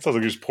 That sounds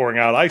like you're just pouring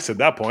out ice at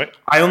that point.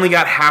 I only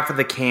got half of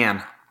the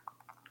can.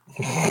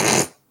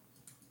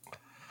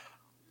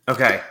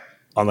 Okay.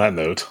 On that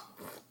note.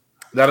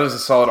 That is a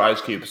solid ice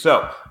cube.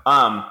 So,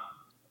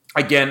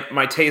 again,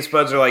 my taste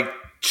buds are like,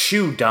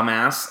 chew,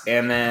 dumbass.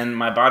 And then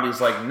my body's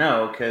like,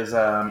 no, because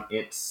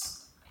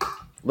it's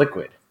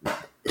liquid.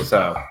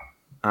 So,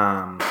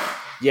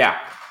 yeah.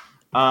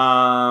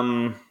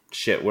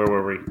 Shit, where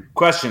were we?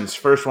 Questions.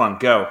 First one,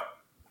 go.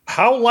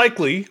 How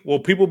likely will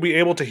people be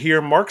able to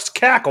hear Marc's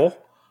cackle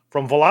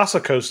from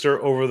Velocicoaster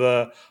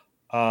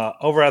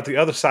over at the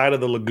other side of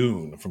the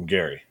lagoon from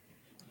Gary?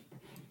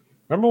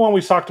 Remember when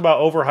we talked about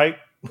overhype?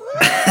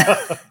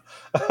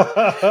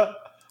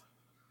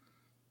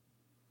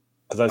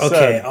 As I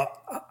said,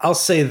 I'll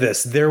say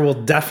this: there will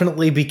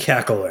definitely be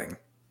cackling,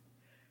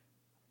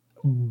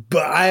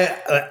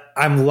 but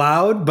I'm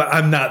loud, but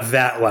I'm not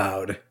that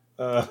loud.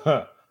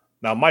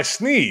 now my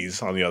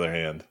sneeze, on the other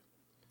hand,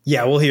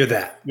 Yeah, we'll hear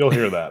that. you'll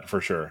hear that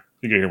for sure.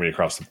 You can hear me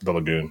across the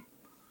lagoon.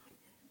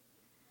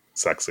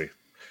 Sexy.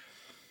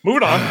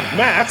 Moving on,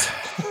 Matt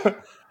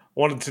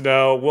wanted to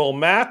know, will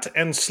Matt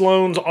and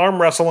Sloane's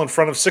arm wrestle in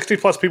front of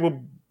 60-plus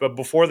people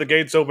before the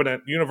gates open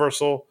at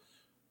Universal?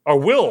 Or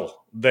will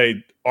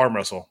they arm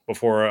wrestle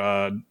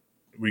before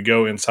we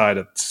go inside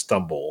at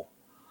Stumble?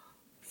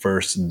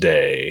 First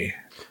day.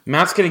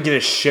 Matt's going to get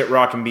a shit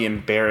rock and be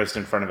embarrassed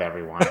in front of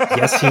everyone.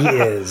 Yes, he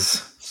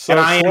is. And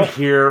I am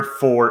here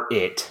for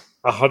it.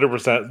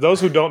 100%. Those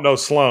who don't know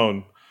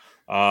Sloane,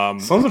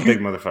 Sloane's a big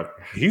motherfucker.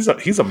 He's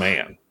a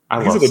man.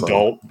 He's an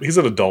adult. He's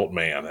an adult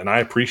man, and I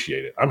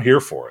appreciate it. I'm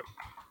here for it.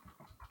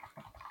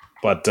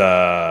 But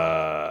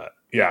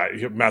yeah,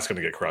 Matt's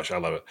gonna get crushed. I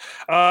love it.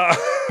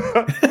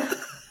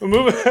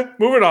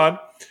 Moving on.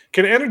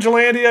 Can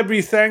Energylandia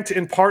be thanked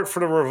in part for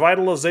the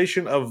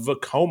revitalization of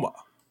Vekoma?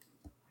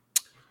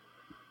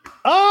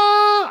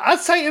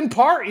 I'd say in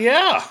part,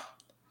 yeah.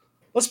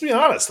 Let's be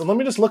honest. Let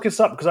me just look this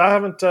up because I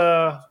haven't.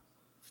 Let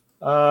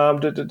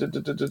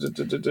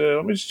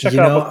me just check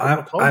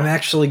out. I'm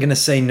actually going to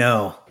say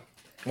no.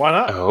 Why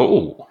not?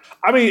 Oh,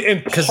 I mean,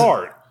 in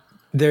part,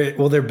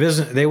 their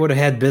business. They would have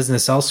had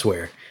business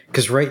elsewhere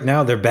because right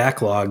now they're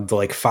backlogged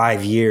like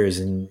 5 years,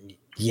 and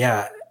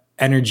yeah,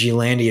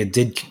 Energylandia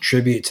did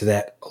contribute to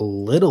that a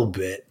little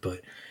bit, but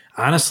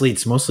honestly,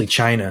 it's mostly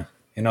China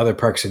and other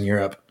parks in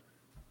Europe.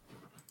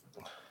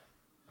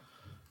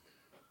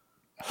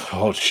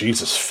 Oh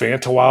Jesus!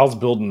 Fantawild's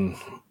building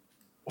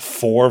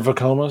 4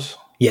 Vekomas.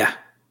 Yeah.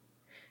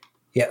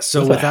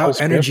 So without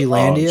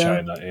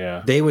Energylandia,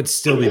 yeah, they would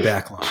still be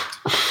backlogged.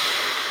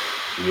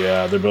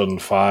 Yeah, they're building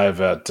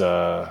 5 at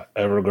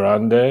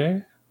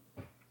Evergrande.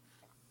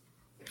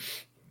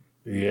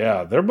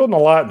 Yeah, they're building a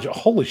lot.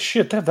 Holy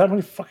shit, they have that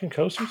many fucking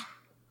coasters?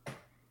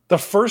 The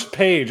first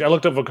page, I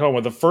looked up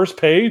Vekoma. The first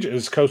page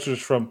is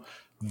coasters from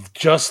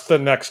just the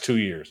next 2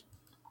 years.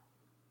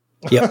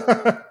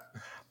 Yep.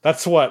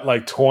 That's what,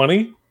 like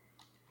 20?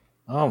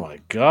 Oh my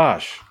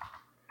gosh.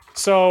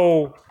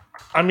 So,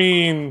 I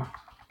mean,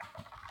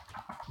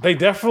 they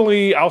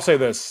definitely, I'll say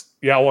this.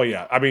 Yeah, well,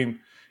 yeah. I mean,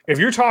 if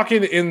you're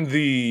talking in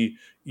the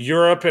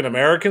Europe and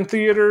American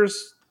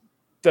theaters,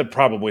 that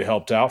probably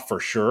helped out for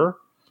sure.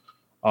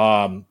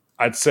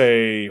 I'd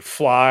say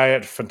Fly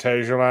at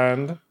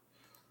Phantasialand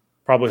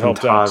probably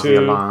helped out too.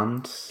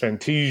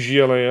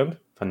 Phantasialand.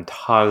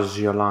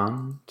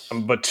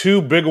 But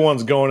 2 big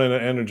ones going into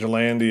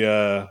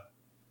Energylandia.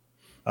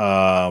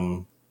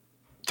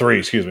 3,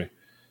 excuse me.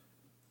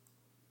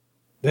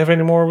 They have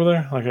any more over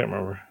there? I can't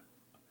remember.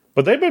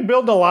 But they've been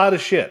building a lot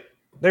of shit.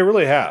 They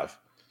really have.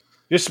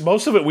 Just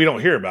most of it we don't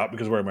hear about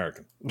because we're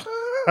American.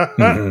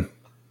 Mm-hmm.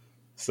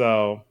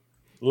 So,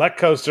 Lek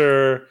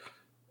Coaster,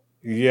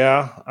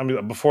 yeah. I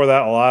mean, before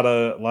that, a lot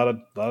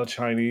of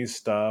Chinese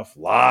stuff.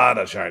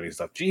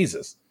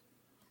 Jesus.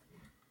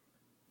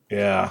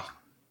 Yeah.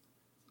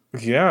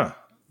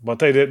 But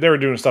they were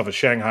doing stuff at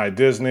Shanghai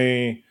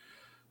Disney,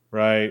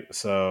 right?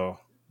 So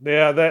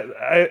yeah,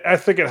 I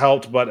think it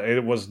helped, but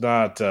it was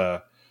not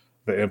the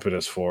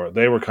impetus for it.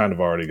 They were kind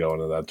of already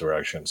going in that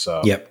direction.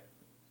 So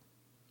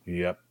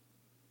Yep.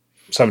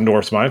 7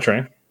 Dwarfs Mine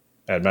Train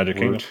at Magic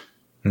Kingdom.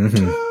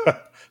 Mm-hmm.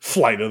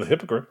 Flight of the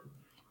Hippogriff.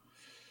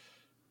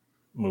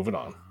 Moving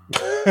on.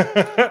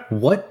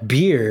 What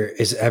beer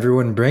is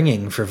everyone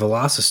bringing for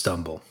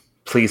Velocicoaster?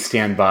 Please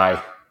stand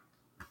by.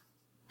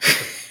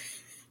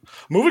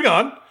 Moving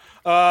on.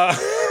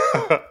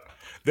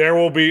 There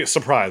will be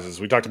surprises.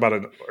 We talked about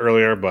it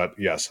earlier, but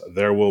yes,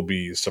 there will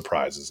be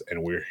surprises,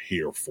 and we're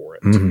here for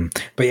it. Mm-hmm.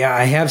 But yeah,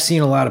 I have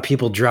seen a lot of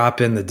people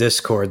drop in the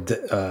Discord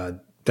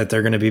that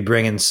they're going to be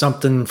bringing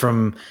something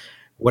from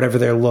whatever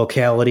their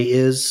locality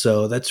is.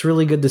 So that's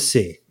really good to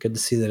see. Good to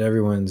see that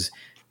everyone's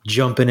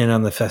jumping in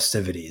on the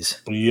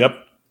festivities.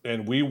 Yep.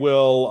 And we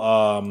will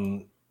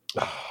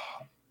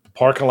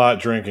parking lot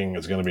drinking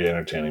is going to be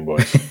entertaining,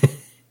 boys.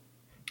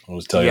 I'll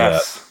just tell you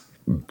that.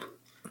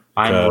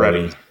 I'm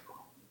ready.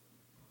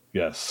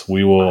 Yes,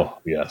 we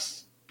will.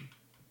 Yes.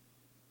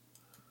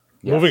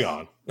 Moving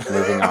on.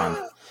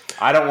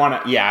 I don't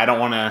want to get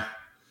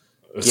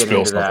spill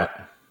into something.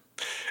 that.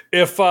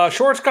 If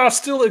Schwarzkopf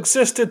still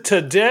existed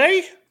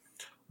today,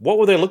 what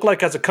would they look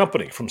like as a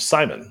company? From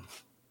Simon.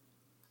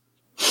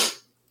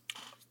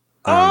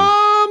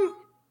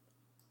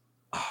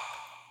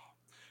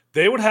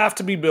 They would have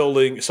to be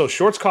building. So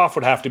Schwarzkopf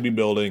would have to be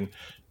building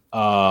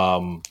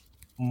more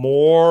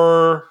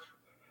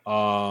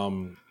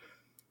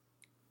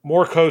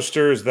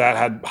coasters that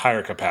had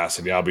higher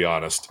capacity. I'll be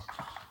honest.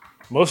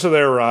 Most of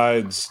their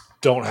rides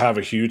don't have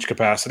a huge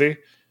capacity,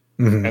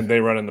 and they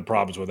run into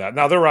problems with that.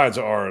 Now their rides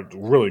are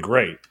really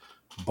great,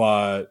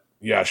 but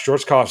yeah,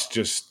 Schwarzkopf's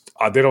just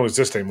they don't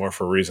exist anymore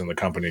for a reason. The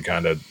company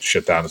kind of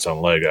shit down its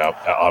own leg,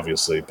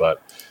 obviously,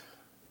 but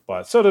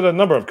so did a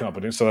number of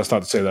companies. So that's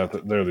not to say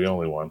that they're the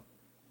only one.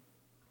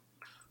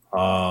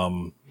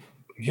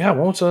 Yeah,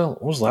 what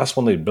was the last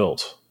one they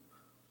built?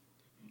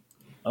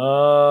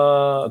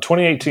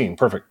 2018.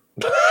 Perfect.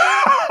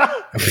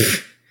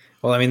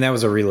 Well, I mean, that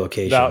was a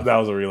relocation. That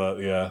was a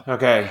reload. Yeah.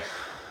 Okay.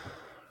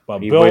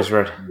 But you boys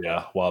ready?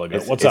 Yeah, a while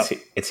ago. What's up?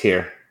 It's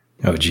here.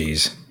 Oh,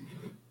 geez.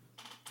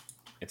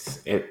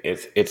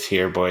 It's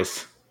here,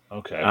 boys.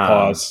 Okay,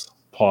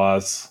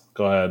 pause.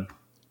 Go ahead.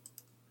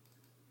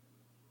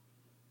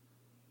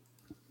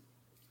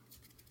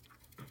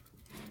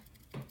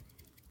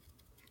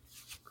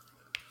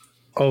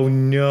 Oh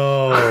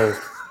no.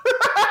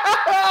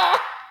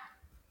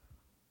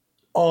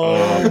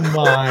 Oh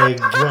my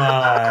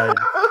god.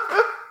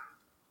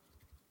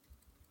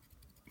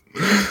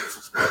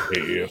 I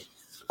hate you.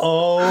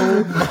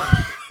 Oh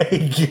my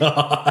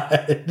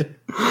god.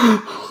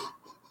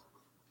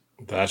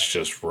 That's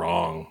just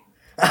wrong.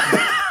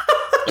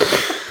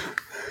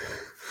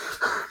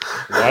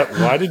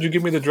 Why did you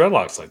give me the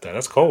dreadlocks like that?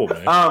 That's cold,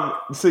 man.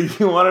 So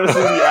you wanted to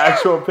see the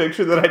actual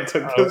picture that I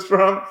took this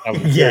from? I'm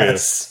curious.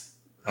 Yes.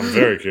 I'm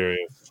very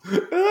curious.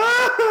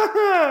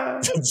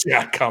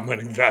 Jack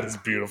commenting, that is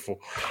beautiful.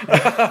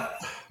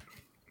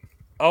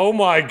 Oh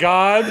my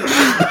god.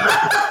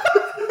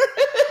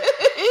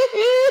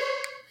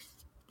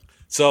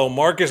 So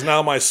Marc is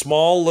now my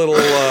small little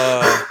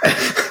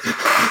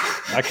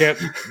I can't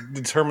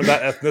determine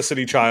that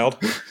ethnicity child.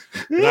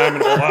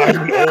 And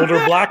I'm an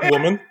older black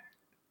woman.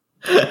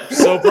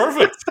 So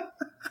perfect.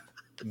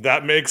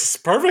 That makes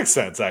perfect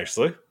sense,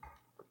 actually.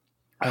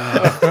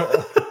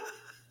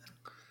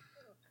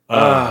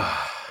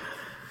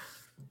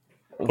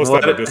 Post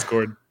that in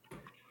Discord.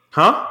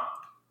 Huh?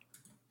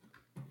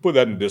 Put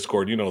that in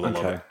Discord. You know the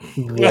love it.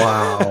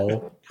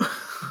 Wow.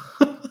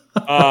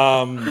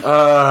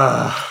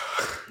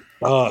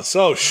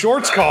 So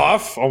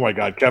Schwarzkopf. Oh my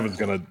God,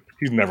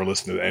 he's never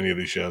listened to any of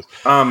these shows.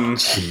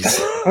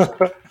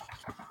 Jeez.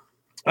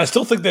 I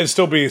still think they'd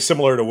still be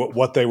similar to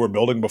what they were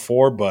building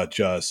before, but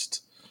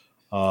just,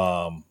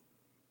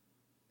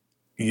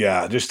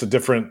 just a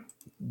different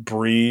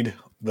breed.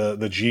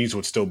 The G's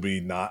would still be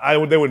they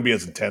wouldn't be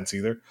as intense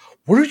either.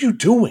 What are you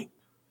doing?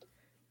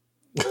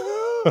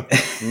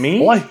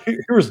 Me? All I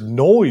hear is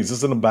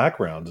noises in the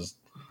background.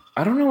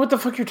 I don't know what the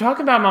fuck you're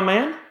talking about, my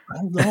man. I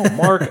don't know,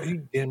 Marc.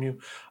 Damn you.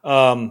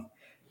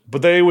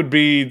 But they would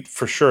be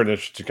for sure an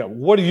interesting.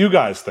 What do you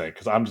guys think?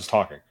 Because I'm just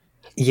talking.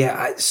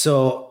 Yeah.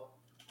 So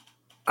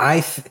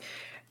I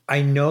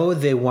know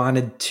they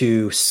wanted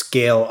to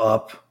scale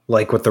up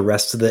like with the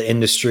rest of the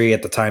industry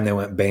at the time they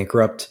went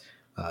bankrupt,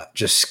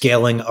 just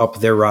scaling up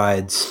their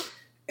rides.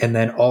 And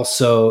then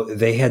also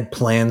they had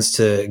plans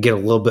to get a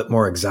little bit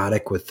more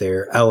exotic with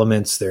their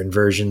elements, their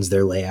inversions,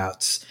 their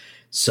layouts.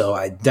 So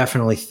I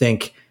definitely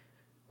think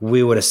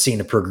we would have seen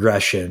a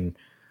progression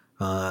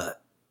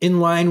in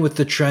line with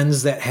the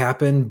trends that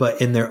happen, but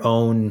in their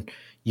own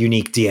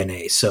unique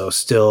DNA. So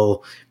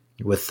still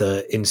with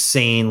the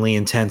insanely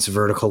intense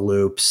vertical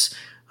loops,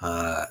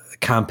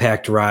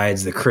 compact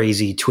rides, the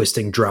crazy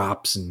twisting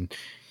drops and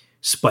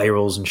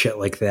spirals and shit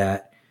like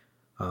that.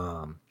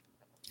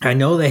 I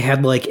know they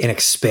had like an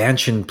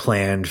expansion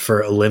planned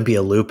for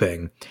Olympia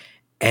looping,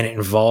 and it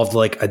involved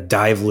like a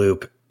dive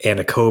loop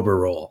and a cobra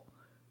roll,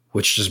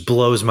 which just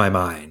blows my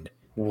mind.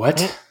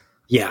 What?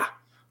 Yeah.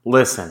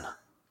 Listen.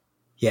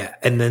 Yeah.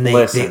 And then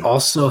they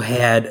also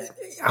had,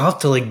 I'll have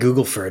to like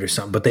Google for it or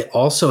something, but they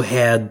also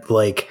had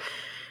like,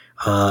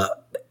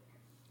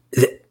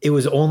 it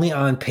was only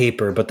on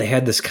paper, but they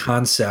had this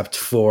concept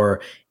for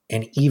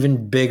an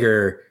even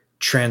bigger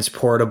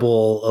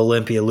transportable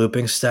Olympia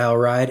looping style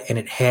ride. And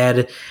it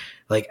had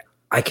like,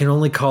 I can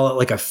only call it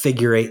like a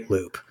figure eight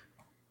loop,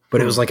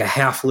 but it was like a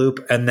half loop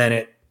and then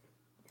it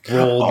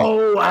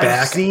rolled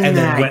back and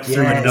then went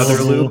through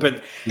another loop. And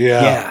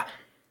yeah.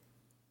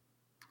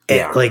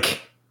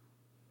 Like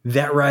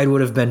that ride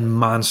would have been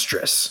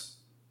monstrous.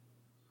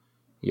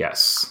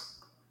 Yes.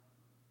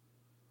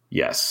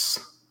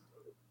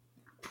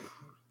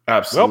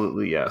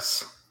 Absolutely,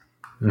 yes.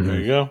 Mm-hmm. There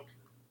you go.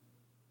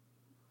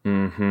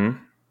 Mm-hmm.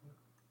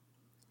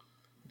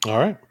 All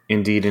right.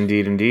 Indeed.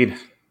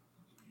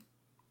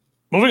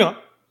 Moving on.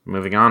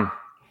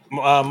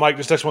 Mike,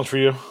 this next one's for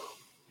you.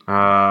 Hold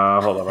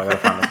up, I gotta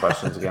find the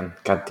questions again.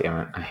 God damn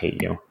it, I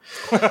hate you.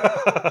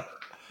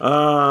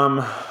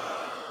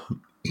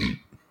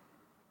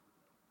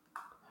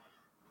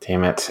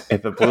 Damn it.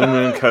 If the Blue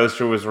Moon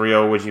coaster was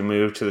real, would you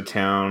move to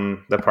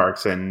the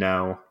park's in?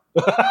 No.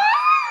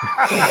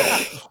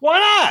 Why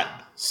not?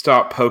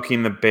 Stop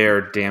poking the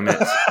bear, damn it.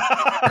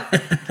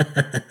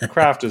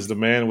 Kraft is the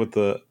man with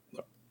the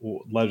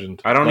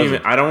legend. I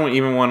don't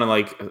even want to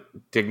like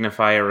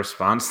dignify a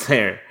response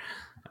there.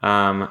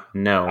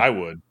 No. I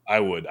would.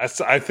 I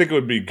think it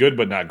would be good,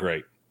 but not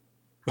great.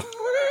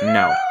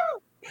 No.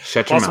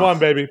 Shut your mouth. +1,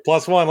 baby.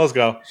 +1. Let's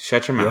go.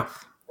 Shut your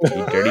mouth.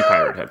 You dirty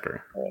pirate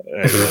Hector.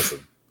 Hey,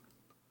 listen.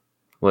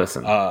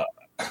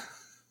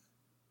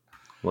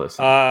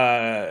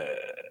 Listen.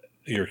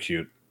 You're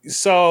cute.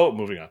 So,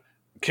 moving on.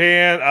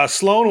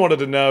 Sloan wanted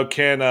to know,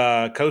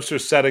 can coaster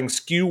settings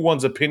skew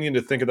one's opinion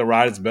to think of the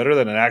ride is better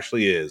than it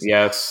actually is?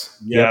 Yes.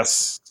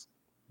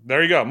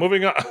 There you go.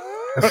 Moving on.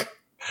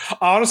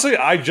 Honestly,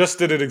 I just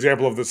did an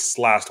example of this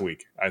last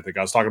week. I think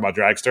I was talking about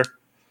Dragster.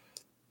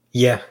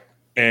 Yeah.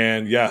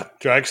 And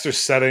Dragster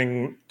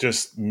setting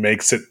just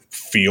makes it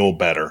feel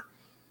better.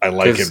 I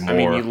like it more. I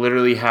mean, you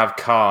literally have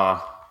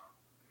Ka,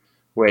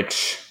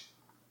 which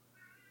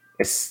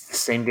is the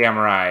same damn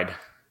ride.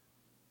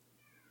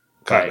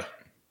 Kind of.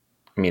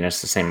 I mean,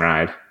 it's the same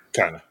ride.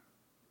 Kind of.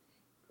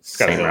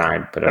 Same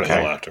ride, but Got a hill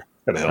okay. after.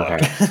 Got a hill Okay.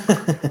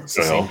 after. It's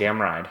the same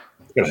damn ride.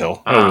 Got a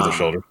hill. Over the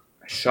shoulder.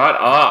 Shut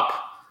up.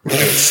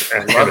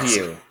 I love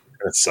you.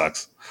 It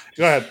sucks.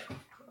 Go ahead.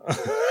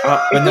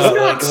 It no,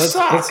 does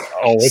not like, suck.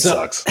 It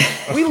sucks.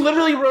 We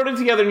literally rode it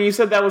together, and you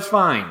said that was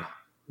fine.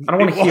 I don't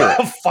want to hear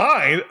it.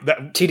 Fine.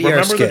 TDR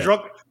remember scale.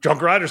 the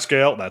drunk rider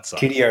scale? That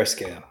sucks. TDR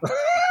scale.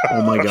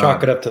 Oh my god.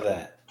 Chalk it up to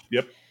that.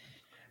 Yep.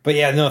 But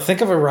yeah, no,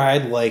 think of a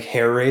ride like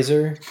Hair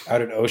Raiser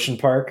out at Ocean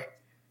Park.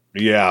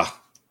 Yeah.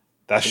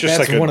 That's just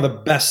That's one of the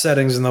best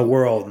settings in the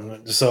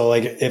world. So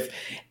like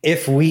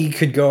if we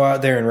could go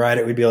out there and ride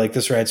it, we'd be like,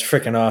 this ride's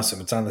freaking awesome.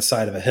 It's on the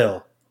side of a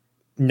hill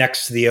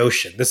next to the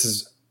ocean. This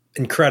is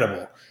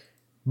incredible.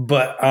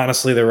 But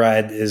honestly, the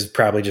ride is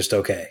probably just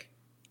okay.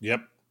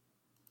 Yep.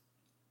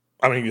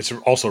 I mean, it's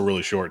also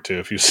really short too,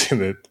 if you've seen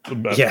the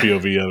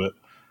POV of it.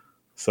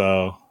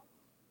 So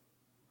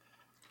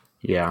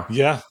Yeah.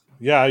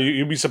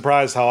 You'd be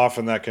surprised how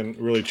often that can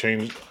really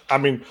change. I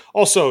mean,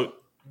 also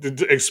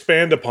to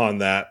expand upon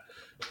that,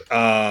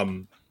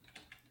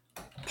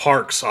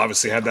 parks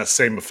obviously had that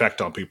same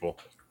effect on people.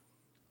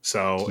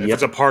 So if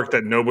it's a park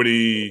that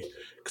nobody,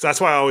 because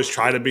that's why I always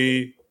try to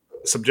be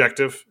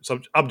objective,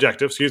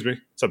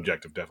 definitely,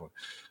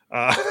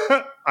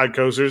 on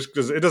coasters,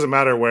 because it doesn't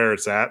matter where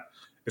it's at.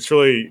 It's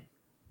really,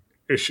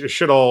 it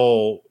should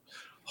all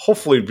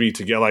hopefully be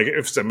together. Like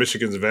if it's at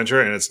Michigan's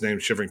Adventure and it's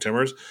named Shivering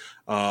Timbers,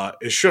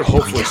 it should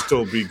hopefully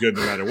still be good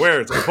no matter where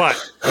it's. But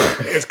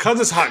it's because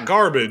it's hot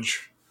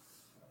garbage.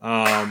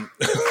 I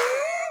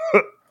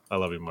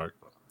love you, Mark.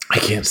 I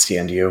can't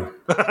stand you.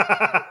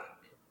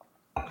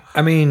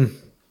 I mean,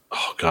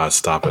 oh God,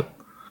 stop it.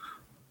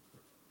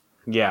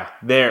 Yeah,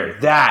 there.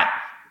 That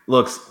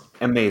looks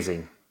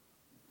amazing.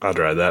 I'll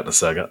try that in a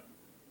second.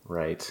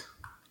 Right.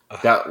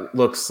 That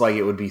looks like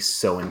it would be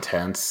so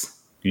intense.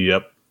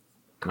 Yep.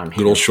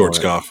 Good old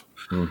Schwarzkopf.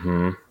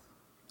 Mm-hmm.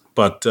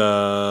 But,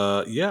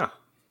 yeah.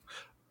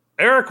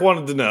 Eric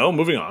wanted to know,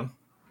 moving on.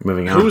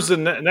 Who's the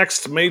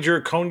next major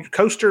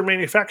coaster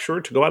manufacturer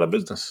to go out of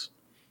business?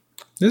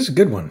 This is a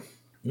good one.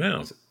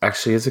 Yeah.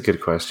 Actually, it's a good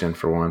question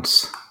for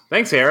once.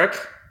 Thanks, Eric.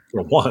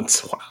 For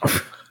once. Wow.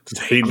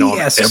 Just hating on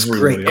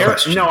everybody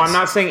else. No, I'm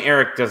not saying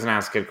Eric doesn't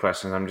ask good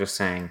questions. I'm just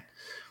saying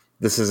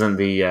this isn't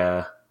the,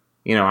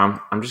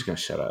 I'm just going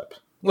to shut up.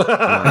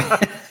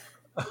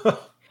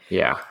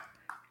 Yeah.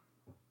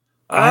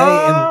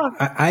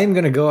 I am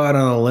going to go out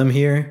on a limb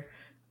here.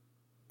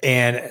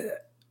 And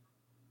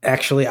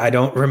actually, I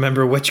don't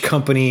remember which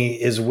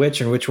company is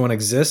which and which one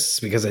exists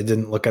because I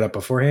didn't look it up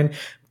beforehand.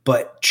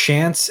 But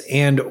Chance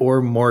and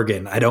or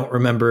Morgan, I don't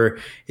remember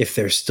if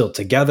they're still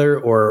together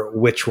or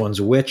which one's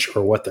which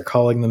or what they're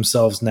calling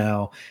themselves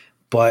now.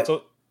 But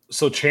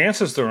so Chance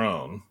is their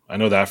own. I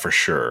know that for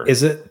sure.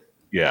 Is it?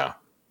 Yeah,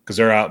 because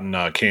they're out in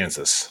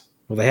Kansas.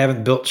 Well, they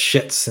haven't built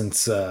shit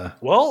since.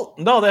 Well,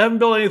 no, they haven't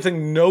built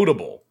anything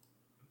notable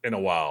in a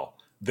while.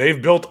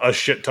 They've built a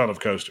shit ton of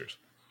coasters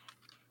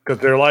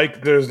because they're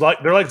like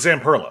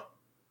Zamperla,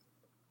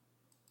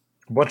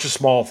 a bunch of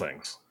small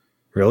things.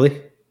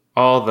 Really?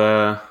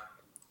 Let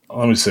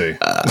me see.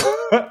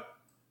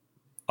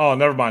 Oh,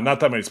 never mind. Not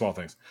that many small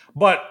things,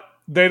 but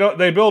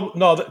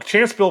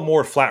Chance built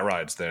more flat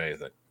rides than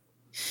anything.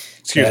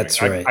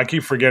 Excuse me. Right. I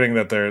keep forgetting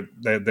that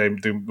they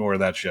do more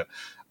of that shit.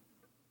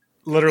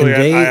 Literally,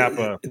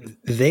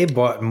 they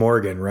bought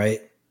Morgan,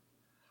 right?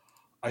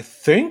 I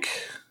think.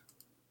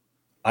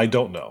 I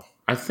don't know.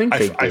 I think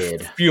they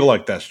did. I feel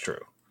like that's true.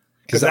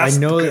 Because I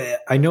know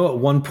at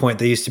one point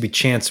they used to be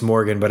Chance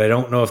Morgan, but I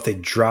don't know if they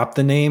dropped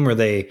the name or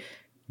they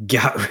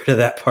got rid of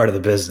that part of the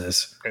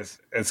business.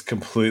 It's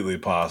completely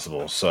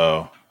possible.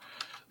 So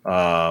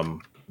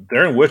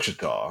they're in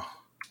Wichita.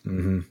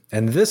 Mm-hmm.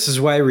 And this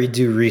is why we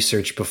do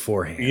research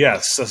beforehand.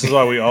 Yes, this is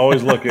why we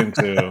always look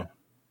into.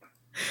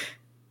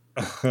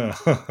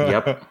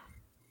 Yep.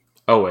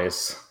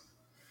 Always.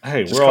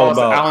 Hey, just we're call all us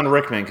about Alan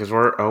Rickman because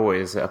we're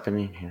always up in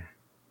here.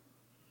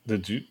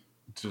 Did you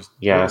just?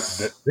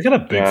 Yes. They got a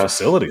big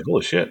facility.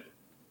 Holy shit!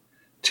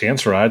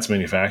 Chance Rides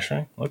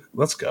Manufacturing.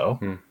 Let's go.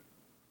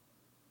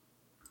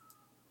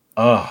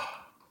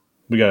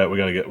 We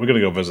gotta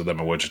go visit them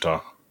in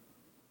Wichita.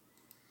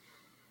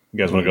 You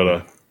guys want to go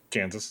to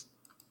Kansas?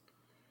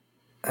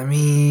 I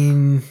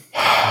mean,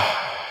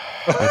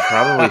 I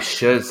probably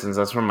should since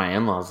that's where my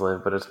in-laws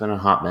live, but it's been a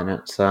hot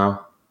minute,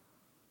 so.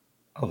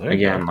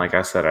 Again, like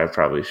I said, I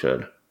probably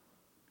should.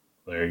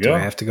 There you go. Do I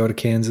have to go to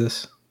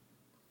Kansas?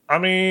 I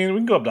mean, we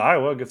can go up to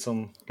Iowa, get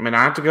some. I mean,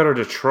 I have to go to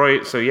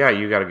Detroit, so yeah,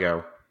 you got to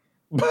go.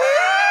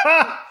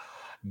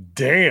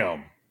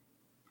 Damn.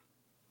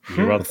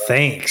 Well,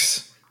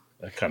 thanks.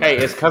 Hey,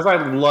 it's because I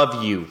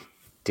love you.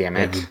 Damn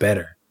it.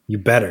 You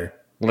better.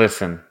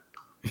 Listen.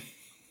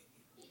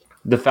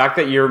 The fact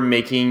that you're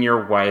making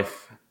your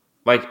wife,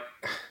 like,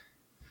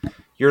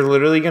 you're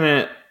literally going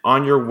to,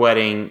 on your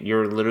wedding,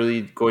 you're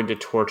literally going to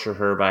torture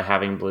her by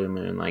having Blue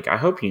Moon. Like, I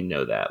hope you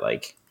know that.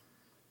 Like,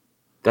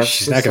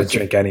 she's not going to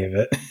drink any of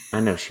it.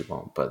 I know she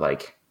won't, but,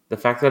 like, the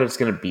fact that it's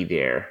going to be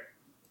there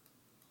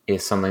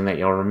is something that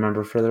you'll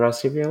remember for the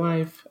rest of your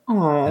life.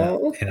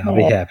 Oh, and I'll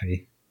be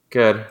happy.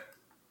 Good.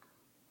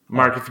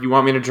 Mark, if you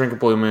want me to drink a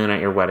Blue Moon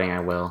at your wedding, I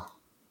will.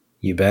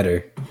 You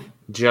better.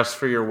 Just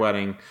for your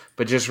wedding.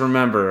 But just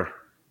remember,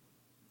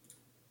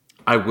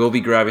 I will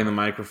be grabbing the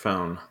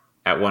microphone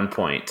at one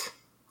point.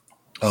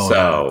 Oh, so,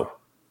 no.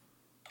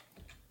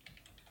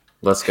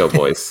 Let's go,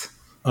 boys.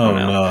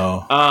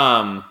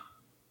 No.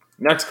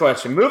 Next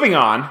question. Moving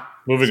on.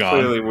 Moving on.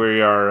 Clearly,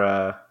 we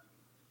are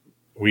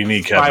we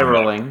need Kevin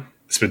spiraling. back.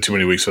 It's been too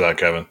many weeks without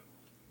Kevin.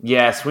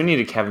 Yes, we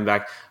needed Kevin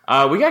back.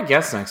 We got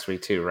guests next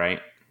week, too, right?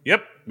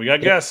 Yep, we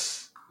got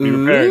guests. Be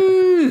prepared.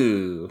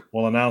 Ooh.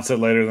 We'll announce it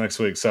later next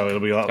week, so it'll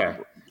be a lot,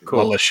 cool.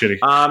 a lot less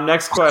shitty.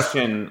 Next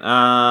question.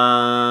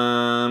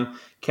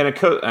 Can a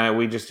coach...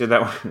 we just did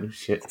that one.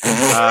 Shit. We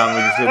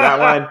just did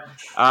that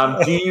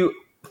one. Do you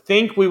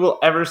think we will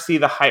ever see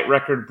the height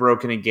record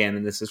broken again?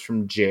 And this is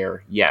from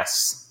Jer.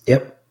 Yes.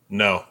 Yep.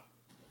 No.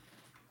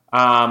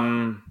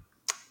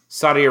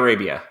 Saudi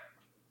Arabia.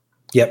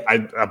 Yep.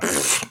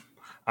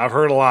 I've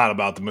heard a lot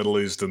about the Middle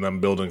East and them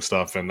building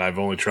stuff, and I've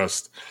only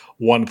trust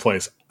one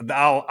place.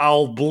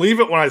 I'll believe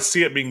it when I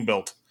see it being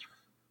built.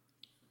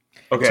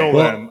 Okay. Until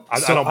then, I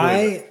don't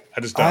believe it.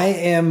 I just don't. I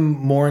am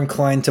more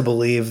inclined to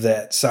believe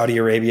that Saudi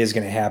Arabia is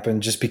going to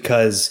happen just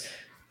because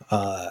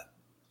a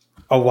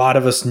lot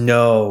of us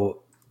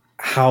know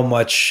how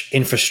much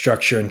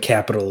infrastructure and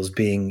capital is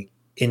being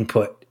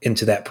input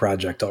into that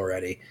project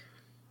already.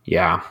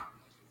 Yeah.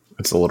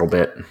 It's a little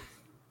bit.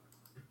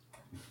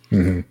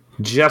 Mm-hmm.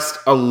 Just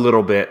a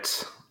little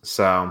bit.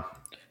 So,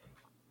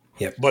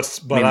 yep. But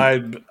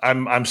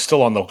I'm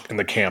still in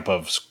the camp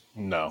of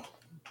no.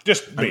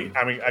 Just me.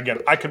 I mean, again,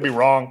 I could be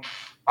wrong.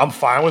 I'm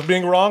fine with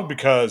being wrong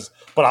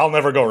but I'll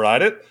never go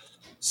ride it.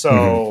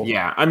 So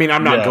yeah, I mean,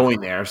 I'm not going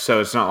there, so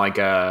it's not like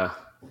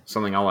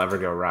something I'll ever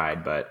go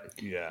ride. But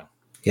yeah,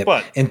 yep.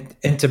 But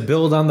and to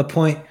build on the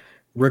point,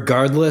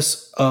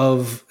 regardless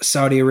of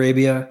Saudi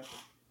Arabia,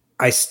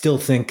 I still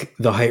think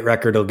the height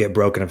record will get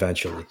broken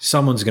eventually.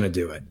 Someone's going to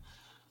do it.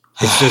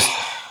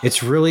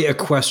 It's really a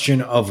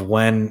question of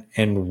when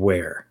and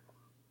where.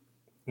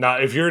 Now,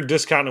 if you're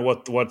discounting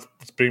what's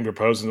being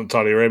proposed in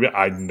Saudi Arabia,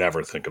 I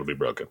never think it'll be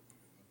broken.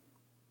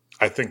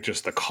 I think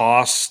just the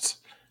cost,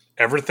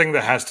 everything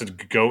that has to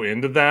go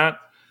into that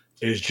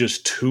is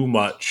just too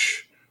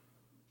much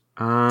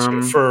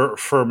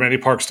for many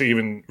parks to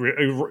even,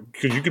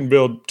 because you can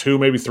build 2,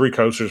 maybe 3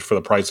 coasters for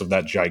the price of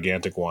that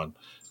gigantic one.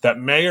 That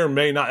may or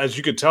may not, as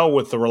you could tell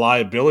with the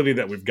reliability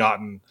that we've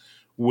gotten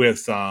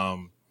with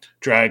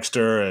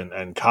Dragster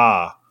and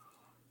Ka.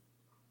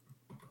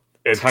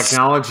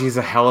 Technology is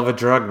a hell of a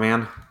drug,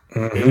 man.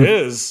 Mm-hmm. It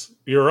is.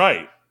 You're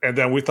right. And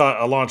then we thought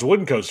a launch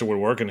wooden coaster would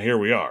work, and here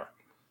we are.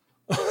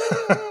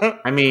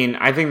 I mean,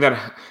 I think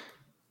that.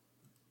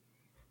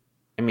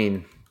 I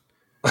mean,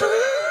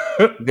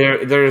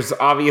 there's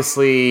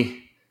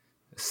obviously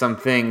some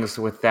things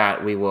with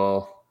that we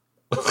will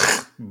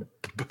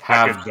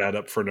package that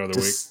up for another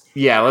week.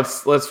 Yeah,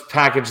 let's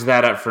package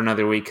that up for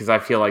another week because I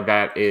feel like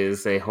that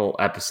is a whole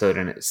episode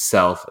in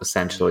itself,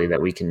 essentially,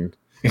 that we can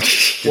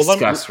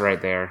discuss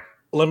right there.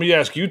 Let me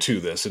ask you two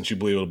this, since you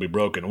believe it'll be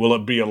broken. Will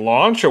it be a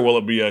launch or will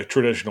it be a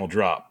traditional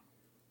drop?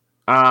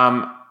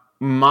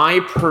 My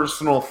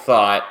personal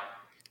thought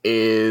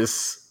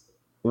is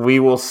we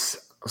will.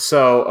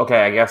 So,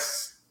 okay, I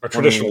guess a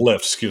traditional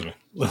lift. Excuse me.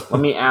 Let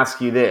me ask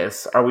you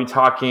this: are we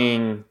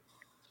talking?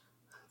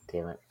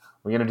 Damn it!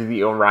 We're gonna do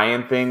the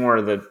Orion thing,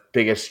 where the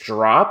biggest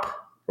drop?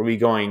 Or are we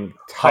going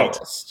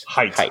tallest?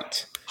 Height.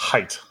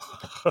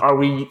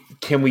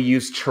 Can we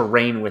use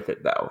terrain with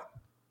it though?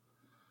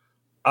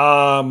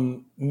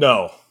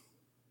 No,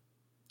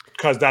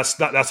 because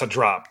that's a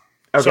drop.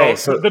 Okay,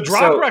 so the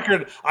drop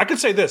record, I could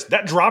say this: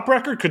 that drop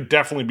record could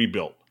definitely be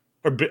built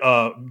or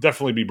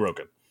definitely be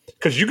broken,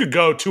 because you could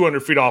go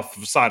 200 feet off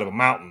the side of a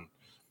mountain,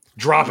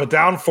 drop it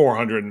down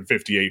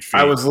 458 feet.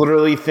 I was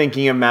literally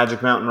thinking of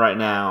Magic Mountain right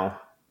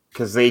now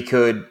because they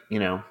could,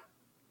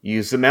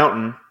 use the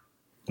mountain.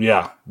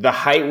 Yeah, the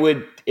height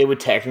would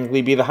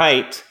technically be the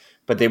height,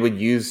 but they would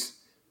use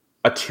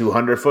a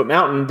 200-foot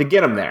mountain to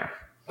get them there.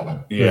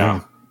 Yeah.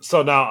 Mm-hmm.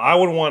 So now I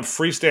would want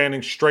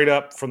freestanding straight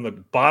up from the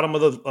bottom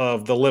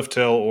of the lift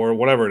hill or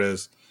whatever it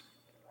is,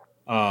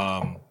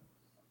 to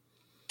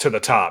the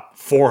top,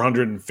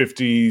 7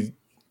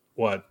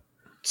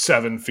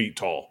 feet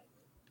tall.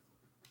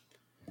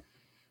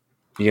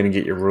 You gonna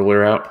get your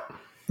ruler out?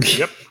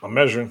 Yep, I'm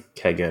measuring.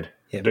 Okay, good.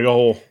 Yep. Dig a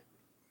hole.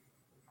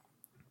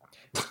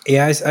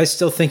 Yeah, I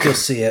still think you'll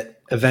see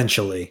it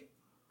eventually.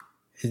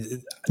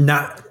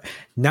 Not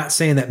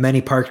saying that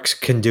many parks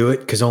can do it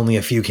because only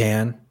a few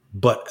can.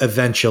 But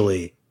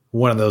eventually,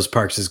 one of those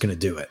parks is going to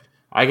do it.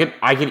 I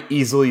could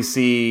easily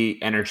see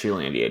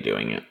Energylandia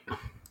doing it.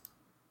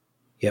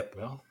 Yep.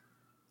 Well,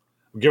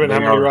 given how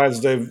many rides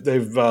they've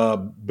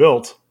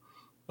built,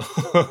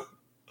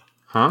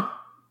 huh?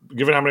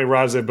 Given how many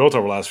rides they've built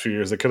over the last few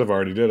years, they could have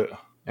already did it.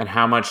 And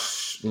how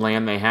much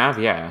land they have,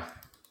 yeah.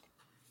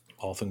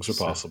 All things are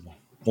possible.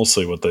 We'll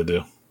see what they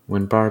do.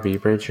 When Barbie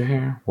braids your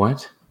hair,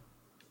 what?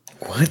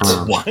 What?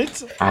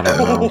 What? I don't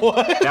know.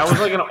 What? That was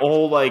like an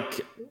old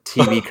like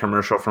TV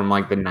commercial from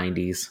like the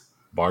 90s.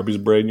 Barbie's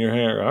braiding your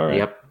hair. All right.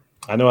 Yep.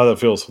 I know how that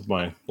feels with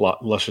my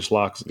luscious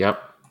locks.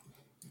 Yep.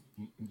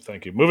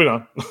 Thank you. Moving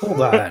on.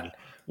 Hold on.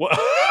 What?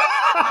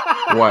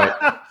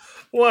 What?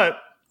 What?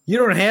 You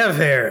don't have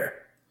hair.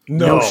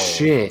 No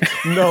shit.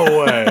 No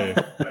way.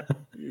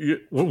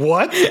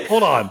 What?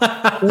 Hold on.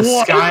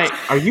 What? Sky,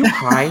 are you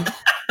high?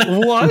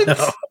 What?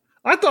 No.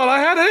 I thought I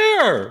had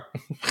hair.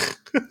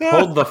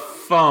 Hold the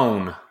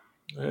phone.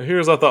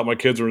 Here's I thought my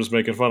kids were just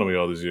making fun of me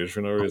all these years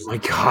for no Oh reason. my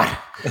god.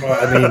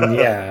 Well, I mean,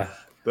 yeah.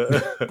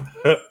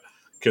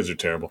 Kids are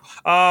terrible.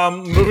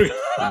 Moving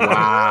on.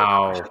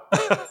 Wow.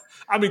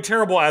 I mean,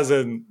 terrible as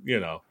in,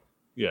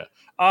 yeah.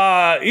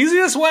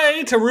 Easiest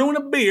way to ruin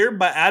a beer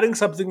by adding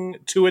something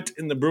to it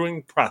in the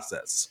brewing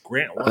process.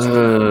 Grant wants to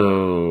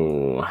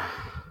know.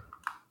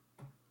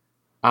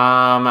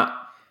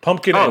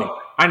 Pumpkin anything. Oh,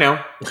 I know.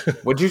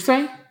 What'd you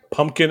say?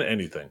 Pumpkin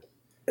anything.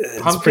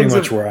 It's pretty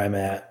much where I'm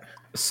at.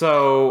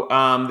 So,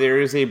 there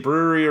is a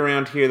brewery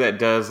around here that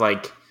does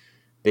like,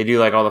 they do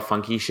like all the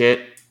funky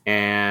shit,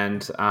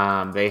 and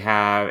they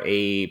have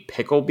a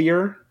pickle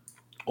beer.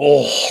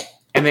 Oh.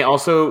 And they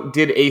also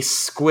did a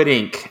squid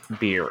ink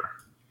beer.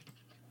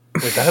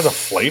 Wait, that has a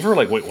flavor?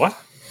 Like, wait, what?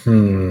 Is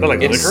that like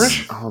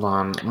licorice? Hold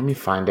on, let me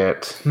find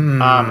it.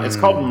 It's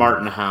called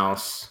Martin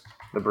House,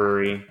 the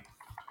brewery.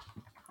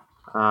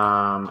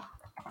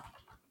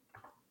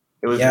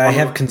 It was Yeah, I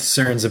have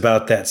concerns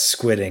about that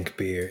squid ink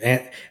beer.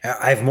 And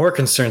I have more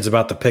concerns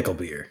about the pickle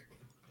beer.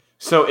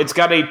 So it's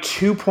got a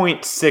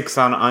 2.6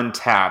 on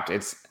Untapped.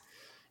 It's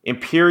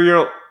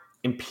Imperial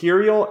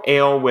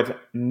Ale with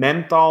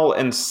menthol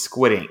and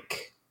squid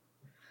ink.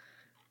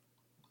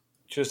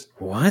 Just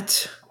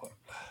What?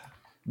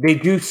 They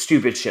do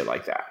stupid shit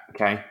like that,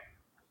 okay?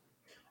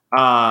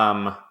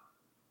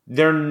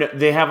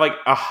 They have like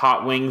a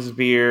hot wings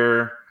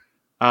beer.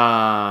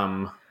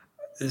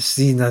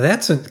 See, now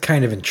that's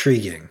kind of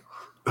intriguing.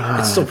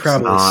 It still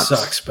probably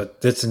sucks,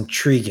 but that's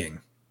intriguing.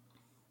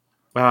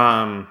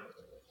 Their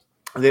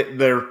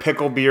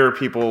pickle beer,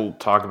 people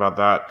talk about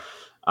that.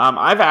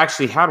 I've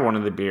actually had one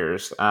of the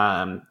beers,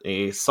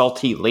 a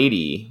Salty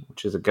Lady,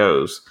 which is a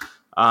goes.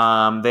 They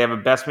have a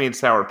Best Made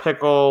Sour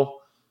Pickle.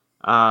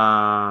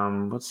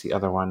 What's the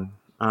other one?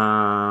 They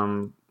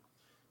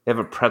have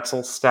a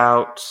Pretzel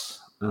Stout.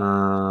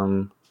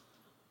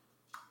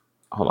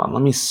 Hold on,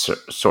 let me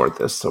sort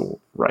this the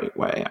right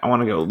way. I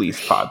want to go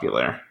least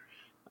popular.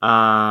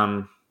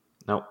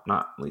 Nope,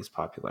 not least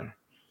popular.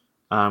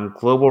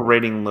 Global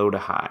rating low to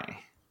high.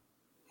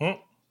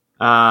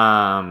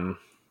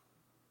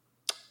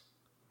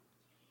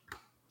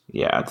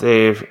 Yeah,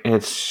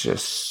 it's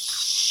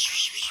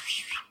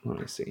just, let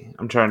me see.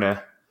 I'm trying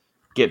to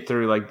get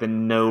through like the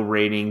no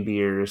rating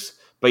beers.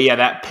 But yeah,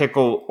 that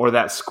pickle or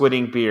that squid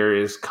ink beer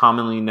is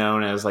commonly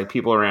known as like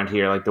people around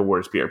here, like the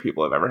worst beer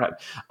people have ever had.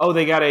 Oh,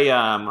 they got a,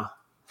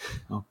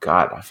 oh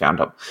God, I found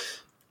them.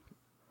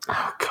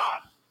 Oh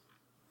God.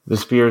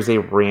 This beer is a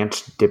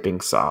ranch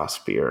dipping sauce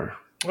beer.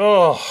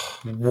 oh.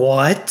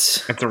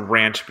 What? It's a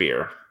ranch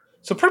beer.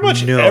 So pretty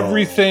much No.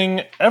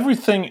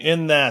 everything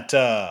in that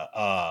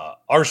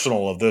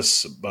arsenal of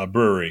this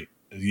brewery,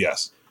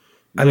 yes.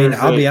 I mean,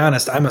 I'll be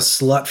honest. I'm a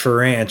slut for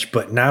ranch,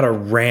 but not a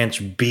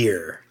ranch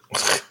beer.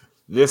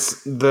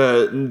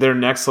 Their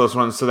next close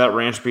one, so that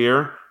ranch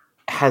beer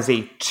has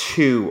a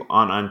 2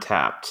 on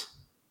Untapped.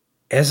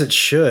 As it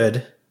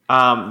should.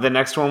 The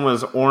next one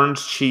was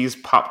orange cheese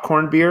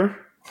popcorn beer.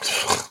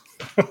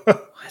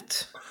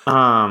 What?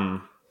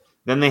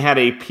 Then they had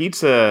a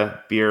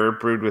pizza beer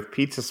brewed with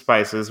pizza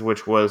spices,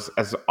 which was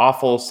as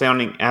awful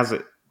sounding as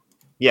it.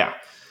 Yeah.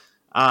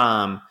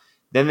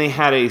 Then they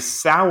had a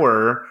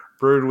sour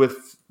brewed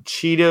with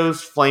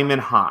Cheetos Flamin'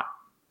 Hot.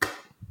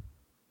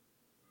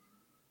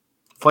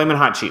 Flamin'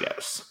 Hot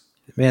Cheetos.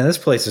 Man, this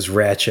place is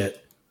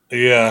ratchet.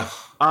 Yeah.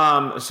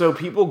 So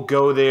people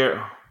go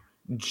there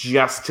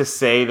just to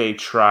say they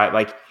try.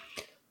 Like,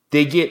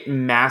 they get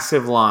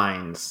massive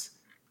lines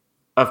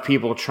of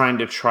people trying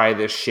to try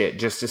this shit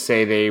just to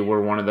say they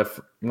were one of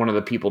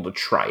the people to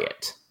try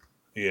it.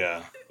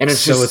 Yeah. And it's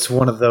So it's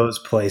one of those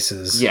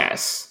places.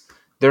 yes,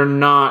 they're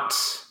not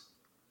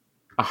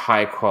a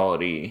high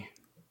quality.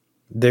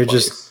 They're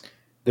place.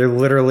 they're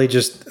literally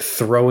just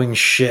throwing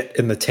shit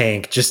in the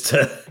tank just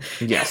to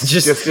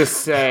just to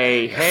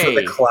say, hey, for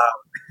the clout.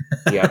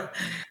 Yep.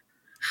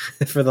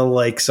 For the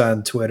likes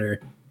on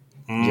Twitter.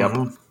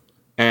 Yep.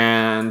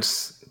 And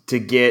to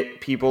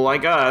get people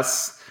like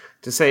us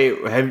to say,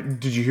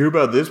 did you hear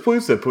about this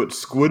place that put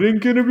squid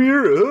ink in a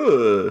beer?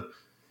 Ugh.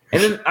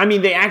 And then, I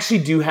mean, they actually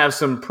do have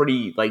some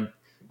pretty, like,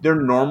 their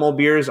normal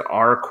beers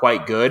are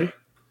quite good.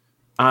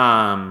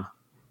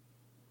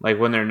 Like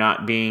when they're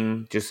not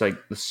being just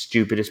like the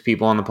stupidest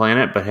people on the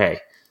planet. But hey,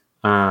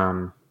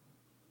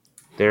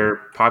 they're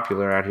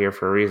popular out here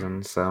for a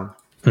reason. So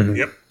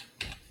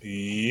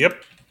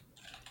Yep.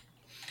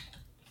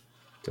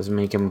 doesn't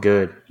make them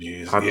good.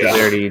 Jeez,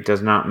 Popularity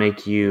does not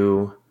make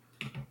you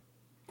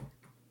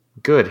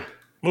good.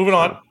 Moving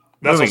on.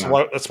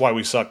 That's why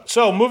we suck.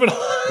 So moving on.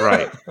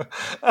 Right.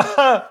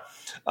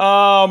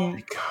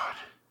 God.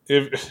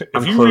 If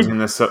I'm you closing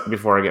this up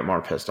before I get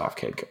more pissed off,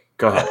 kid.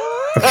 Go ahead.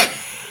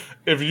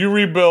 if you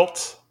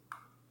rebuilt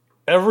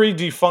every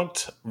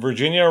defunct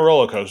Virginia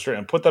roller coaster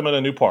and put them in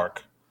a new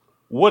park,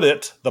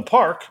 would the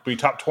park, be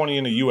top 20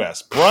 in the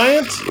U.S.?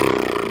 Bryant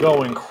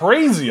going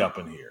crazy up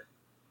in here.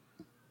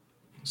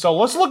 So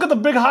let's look at the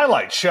big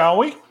highlights, shall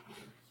we?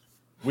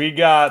 We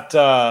got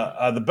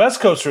the best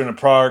coaster in the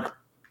park,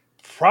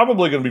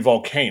 probably going to be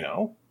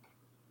Volcano.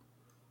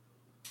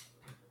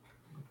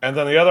 And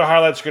then the other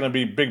highlights are going to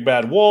be Big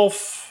Bad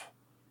Wolf,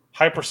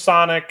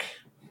 Hypersonic,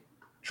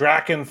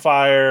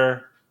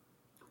 Drakenfire,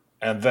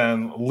 and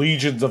then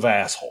Legions of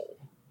Asshole.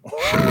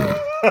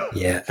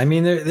 Yeah, I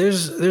mean,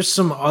 there's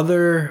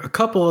a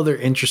couple other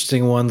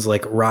interesting ones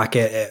like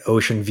Rocket at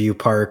Ocean View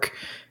Park,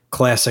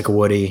 Classic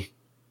Woody,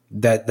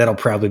 that'll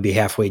probably be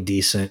halfway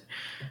decent.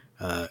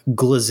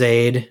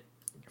 Glizade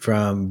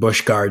from Busch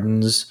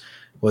Gardens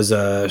was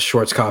a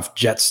Schwarzkopf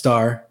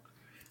Jetstar.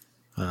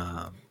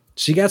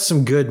 So you got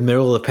some good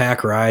middle of the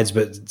pack rides,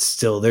 but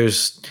still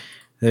there's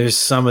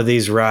some of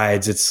these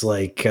rides. It's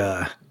like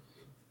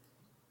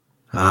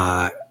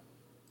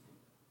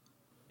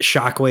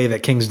Shockwave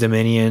at King's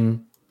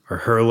Dominion or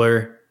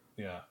Hurler.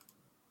 Yeah.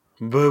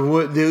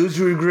 But those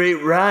were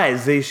great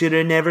rides. They should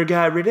have never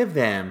got rid of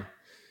them.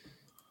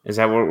 Is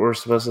that what we're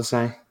supposed to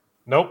say?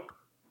 Nope.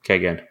 Okay,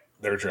 good.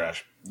 They're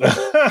trash. Good.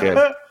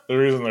 The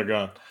reason they're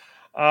gone.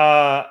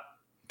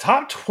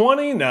 Top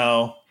 20?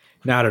 No.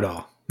 Not at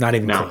all. Not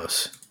even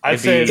close. I'd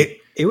say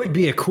it would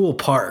be a cool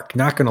park,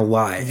 not going to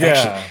lie.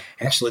 Yeah.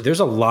 Actually, there's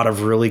a lot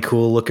of really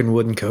cool looking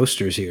wooden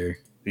coasters here.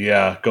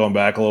 Yeah, going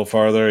back a little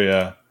farther,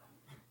 yeah.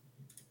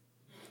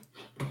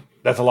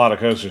 That's a lot of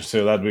coasters,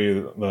 too. That'd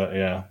be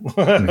yeah.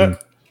 Mm-hmm.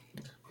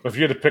 If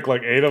you had to pick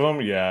like 8 of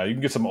them, yeah, you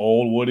can get some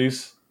old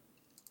Woodies.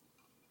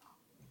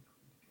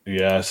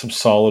 Yeah, some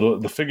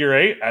solid. The figure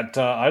 8 at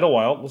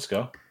Idlewild. Let's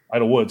go.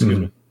 Idlewood, excuse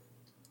me.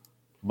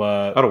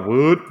 But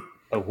Idlewood?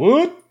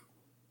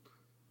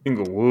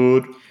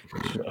 Inglewood.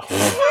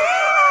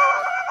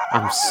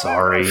 I'm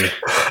sorry.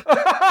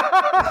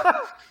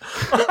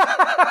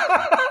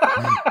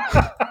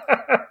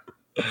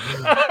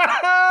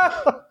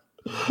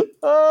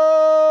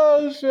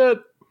 Oh, shit.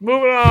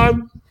 Moving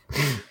on.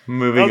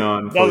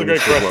 That was a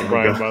great question,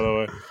 Brian, by the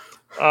way.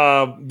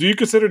 Do you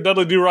consider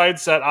Dudley Do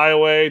Rights at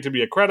IOA to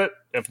be a credit?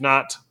 If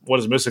not, what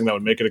is missing that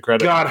would make it a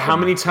credit? God, how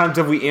many times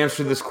have we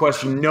answered this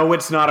question? No,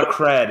 it's not a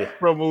cred.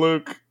 From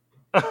Luke.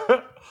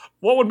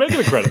 What would make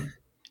it a credit?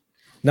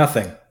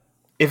 Nothing.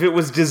 If it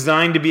was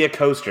designed to be a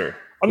coaster.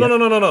 Oh,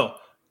 no.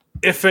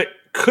 If it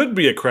could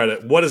be a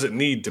credit, what does it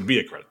need to be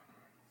a credit?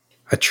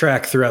 A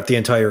track throughout the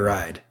entire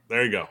ride.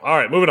 There you go. All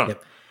right, moving on.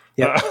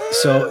 Yep.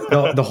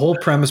 So the whole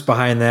premise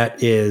behind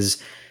that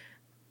is,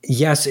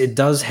 yes, it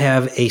does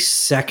have a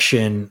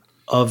section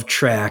of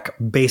track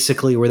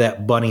basically where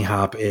that bunny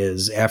hop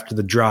is after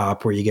the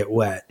drop where you get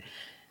wet.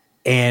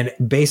 And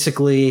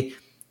basically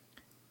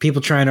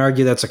people try and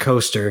argue that's a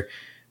coaster,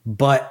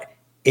 but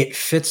it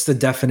fits the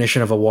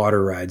definition of a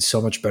water ride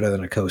so much better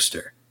than a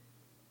coaster.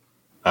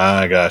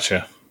 I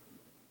gotcha.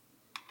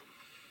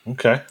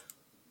 Okay.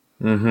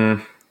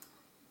 Mm-hmm.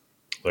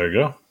 There you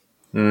go.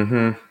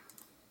 Mm-hmm.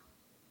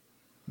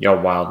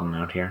 Y'all wilding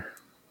out here.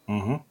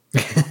 Mm-hmm.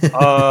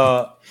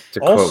 To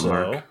quote Also,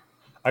 Marc.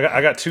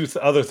 I got two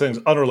other things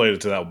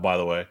unrelated to that, by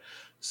the way.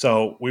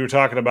 So we were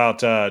talking about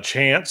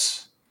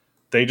Chance.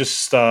 They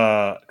just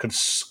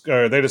purchased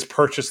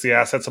the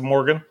assets of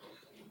Morgan,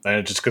 and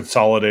it just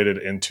consolidated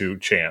into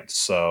Chance.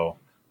 So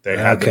they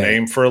had the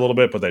name for a little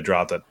bit, but they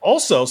dropped it.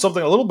 Also, a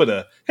little bit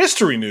of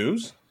history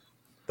news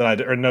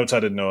or notes I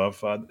didn't know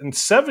of. In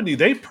 '70,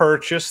 they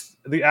purchased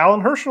the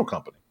Allen Herschel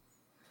Company.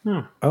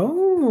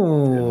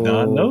 Oh, did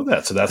not know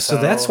that. So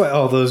that's why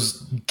all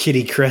those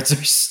kitty creds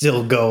are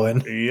still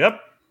going. Yep.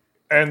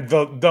 And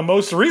the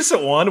most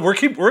recent one,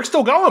 we're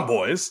still going,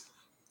 boys.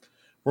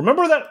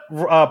 Remember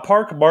that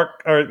park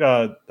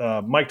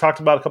Mike talked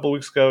about a couple of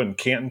weeks ago in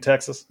Canton,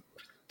 Texas?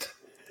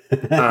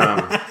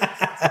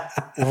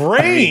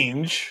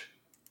 Range,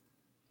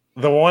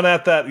 the one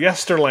at that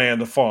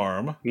Yesterland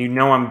farm. You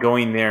know I'm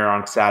going there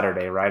on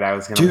Saturday, right? I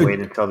was going to wait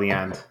until the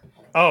end.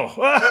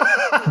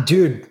 Oh.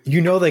 Dude,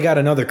 you know they got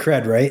another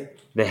cred, right?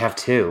 They have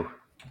 2.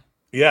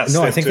 Yes.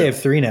 No, I think they have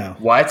 3 now.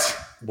 What?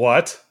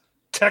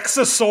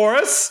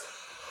 Texasaurus?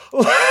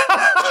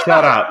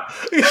 Shut up.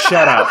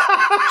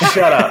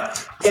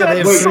 Yeah, they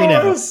have 3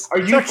 now. Are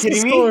you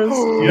kidding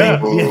me? Yeah.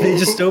 They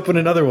just opened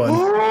another one.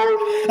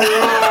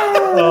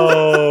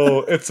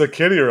 Oh, it's a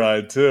kiddie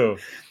ride, too.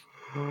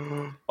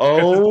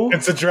 Oh.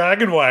 It's a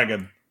dragon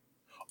wagon.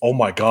 Oh,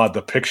 my God,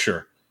 the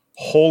picture.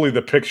 Holy,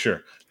 the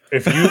picture.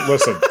 If you,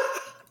 listen,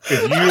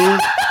 if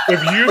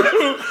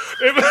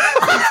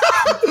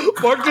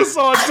Marc just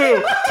saw it,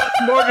 too.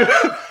 Marc,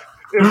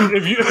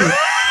 if you...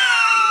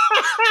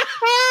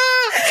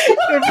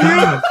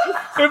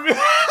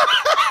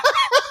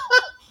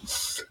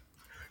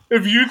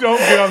 If you don't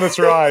get on this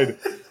ride,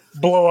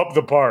 blow up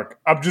the park.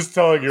 I'm just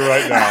telling you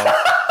right now.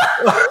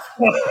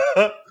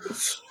 What?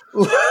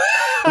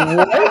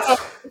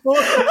 Look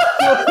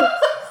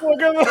at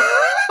the.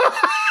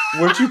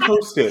 Where'd you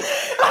post it?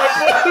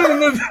 I put it in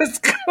the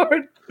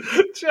Discord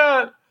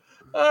chat.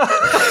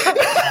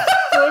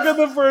 Look at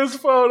the first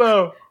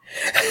photo.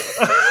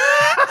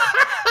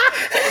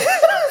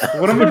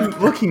 What am I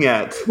looking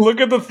at?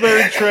 Look at the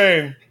third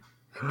train.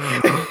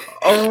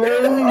 Oh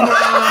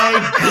my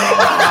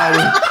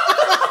god!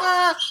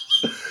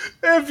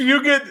 If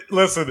you get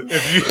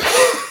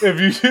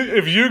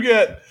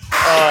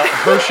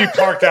Hershey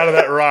parked out of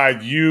that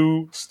ride,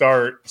 you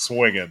start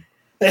swinging.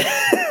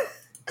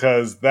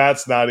 Because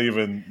that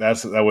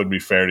wouldn't be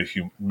fair to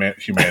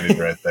humanity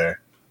right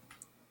there.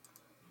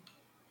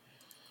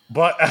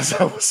 But as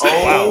I was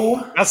saying,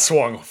 wow, that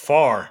swung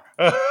far.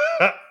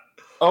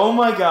 Oh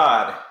my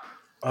god!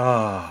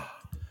 Ah,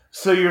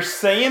 So you're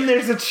saying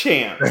there's a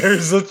chance?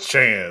 there's a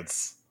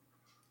chance.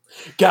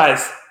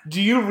 Guys,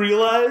 do you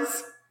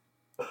realize?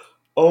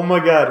 Oh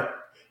my god!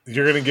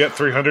 You're gonna get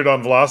 300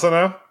 on Veloci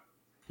now?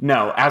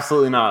 No,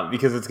 absolutely not,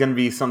 because it's going to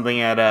be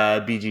something at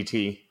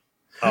BGT.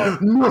 Oh.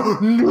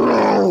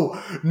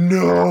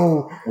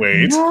 No.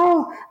 Wait.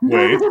 No.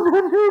 Wait.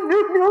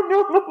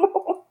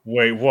 No.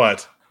 Wait,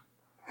 what?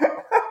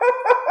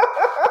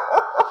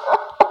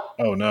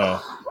 Oh no.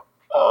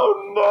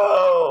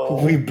 Oh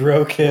no. We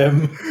broke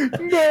him.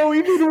 No,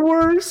 even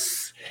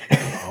worse.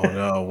 Oh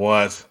no,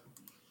 what?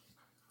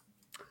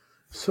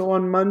 So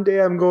on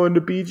Monday, I'm going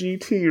to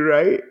BGT,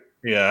 right?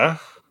 Yeah.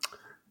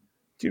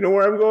 Do you know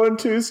where I'm going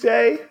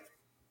Tuesday?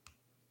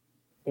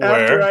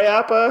 After Where?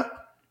 IAPA?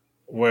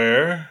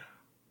 Where?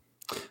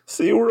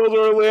 SeaWorld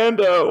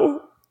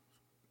Orlando.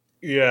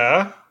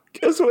 Yeah.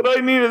 Guess what I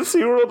need at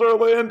SeaWorld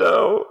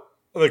Orlando?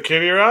 The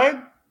kiddie ride?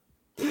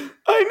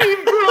 I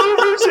need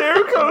Grover's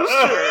air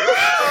coaster.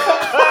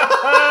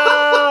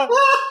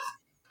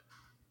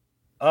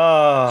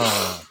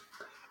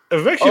 If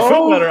it makes you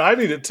feel better, I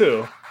need it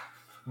too.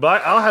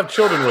 But I'll have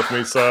children with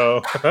me,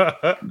 so.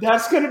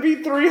 That's going to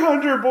be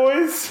 300,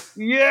 boys.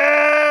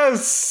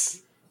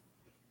 Yes!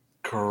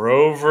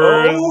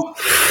 Grover's.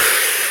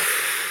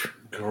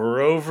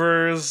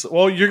 Grover's.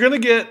 Well, you're going to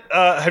get.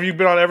 Have you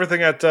been on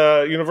everything at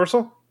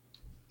Universal?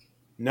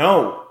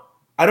 No.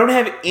 I don't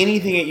have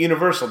anything at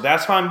Universal.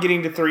 That's why I'm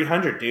getting to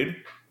 300, dude.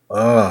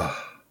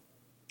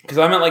 Because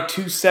I'm at like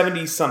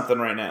 270 something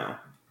right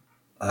now.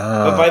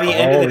 But by the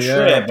end of the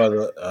trip,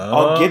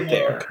 I'll get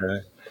there.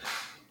 Okay.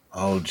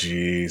 Oh,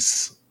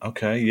 jeez.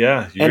 Okay,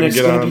 yeah. And it's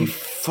going to be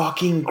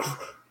fucking...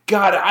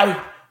 God, I'd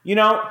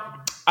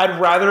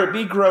rather it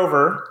be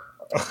Grover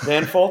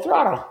than Full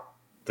Throttle.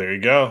 There you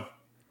go.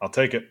 I'll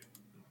take it.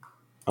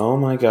 Oh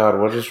my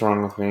god, what is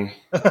wrong with me?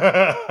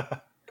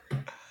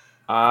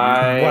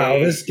 Wow,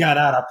 this got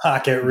out of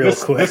pocket real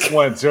quick. This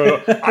went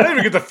so. I didn't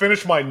even get to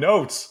finish my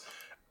notes.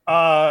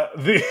 That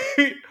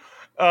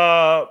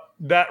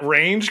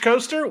range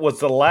coaster was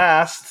the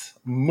last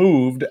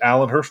moved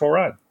Alan Herschel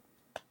ride.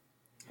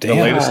 Damn.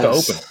 The latest to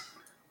open.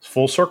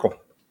 Full circle.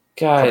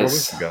 Guys. A couple of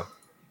weeks ago.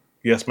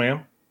 Yes,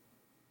 ma'am.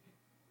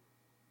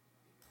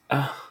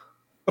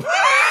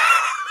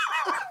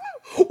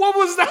 What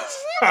was that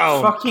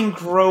sound? Fucking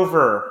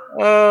Grover.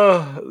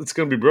 It's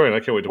going to be brilliant.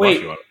 I can't wait to watch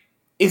you on it.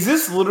 Is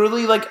this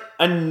literally like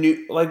a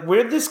new... Like,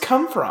 where'd this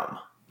come from?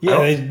 Yeah,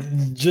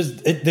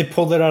 they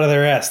pulled it out of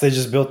their ass. They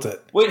just built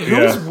it. Wait,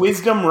 who's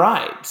Wisdom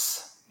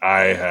Rides?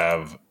 I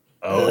have...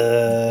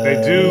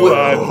 they do...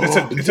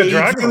 it's a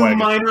dragon wagon.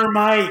 Minor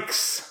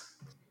Mics.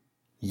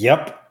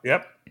 Yep.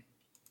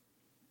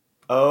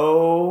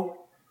 Oh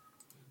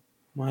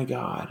my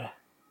god.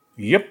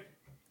 Yep.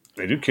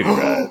 They do kitty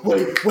ride.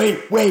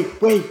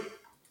 Wait.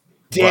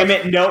 Damn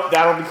it. Nope,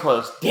 that'll be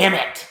close. Damn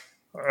it.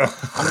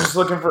 I'm just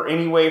looking for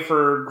any way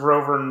for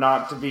Grover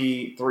not to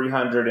be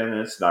 300, and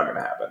it's not going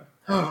to happen.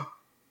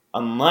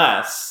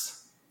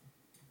 Unless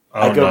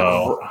I go...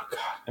 No. Oh, God.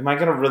 Am I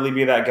going to really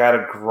be that guy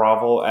to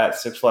grovel at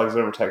Six Flags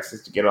Over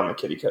Texas to get on the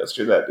kiddie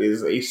coaster that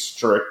is a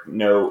strict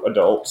no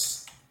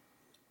adults?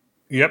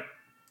 Yep.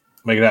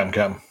 Make it happen,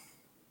 Captain.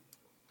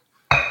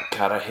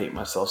 God, I hate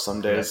myself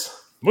some days.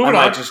 Moving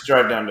I might on. just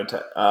drive down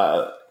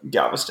to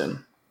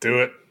Galveston.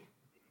 Do it.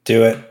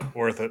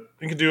 Worth it.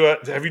 You can do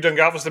it. Have you done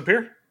Galveston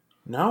Pier?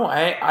 No,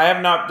 I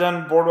have not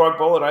done Boardwalk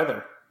Bullet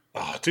either.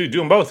 Oh, dude, do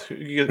them both.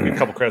 You get a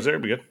couple credits there.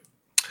 It'll be good.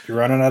 You're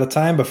running out of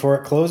time before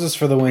it closes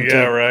for the winter.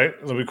 Yeah, right.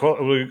 It'll be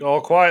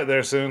all quiet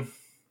there soon.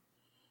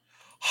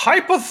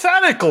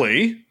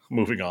 Hypothetically,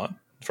 moving on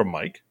from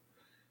Mike,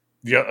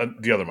 the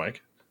other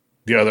Mike,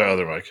 the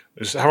other Mike.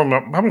 How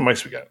many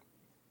mics we got?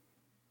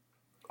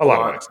 A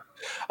lot of mics.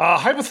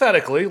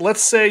 Hypothetically,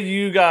 let's say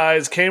you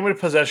guys came into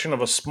possession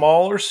of a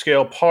smaller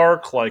scale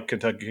park like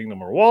Kentucky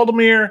Kingdom or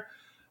Waldameer,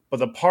 but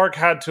the park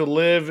had to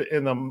live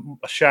in the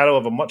shadow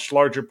of a much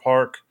larger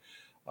park,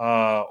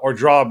 or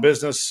draw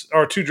business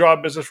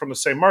from the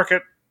same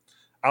market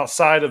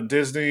outside of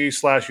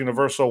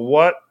Disney/Universal.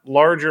 What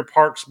larger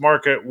parks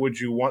market would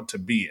you want to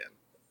be in?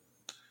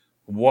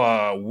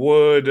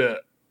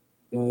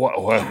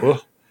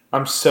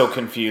 I'm so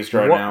confused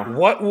now.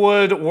 What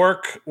would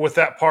work with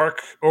that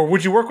park, or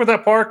would you work with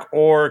that park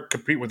or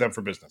compete with them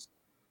for business?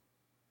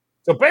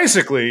 So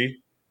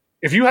basically,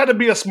 if you had to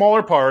be a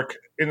smaller park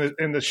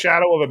in the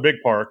shadow of a big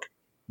park,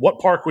 what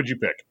park would you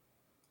pick?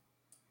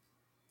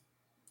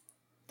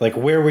 Like,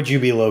 where would you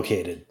be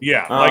located?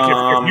 Yeah, like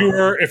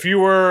if you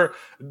were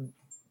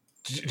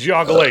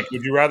Geauga Lake,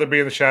 would you rather be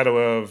in the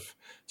shadow of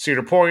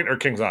Cedar Point or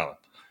Kings Island?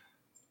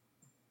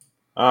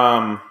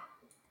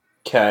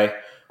 Okay.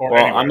 Or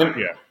Well, anywhere?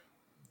 Yeah.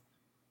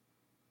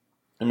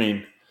 I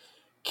mean,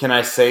 can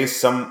I say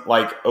some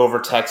like over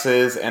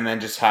Texas and then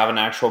just have an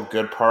actual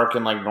good park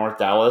in like North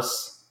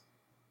Dallas?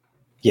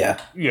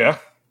 Yeah. Yeah.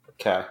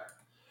 Okay.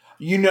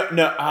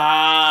 No.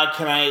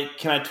 Can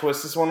I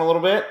twist this one a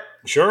little bit?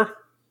 Sure.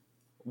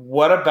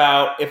 What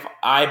about if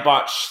I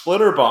bought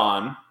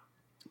Schlitterbahn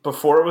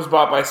before it was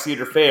bought by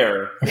Cedar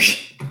Fair,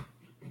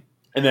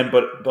 and then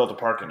built a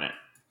park in it?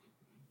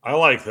 I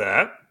like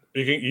that.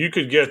 You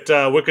could get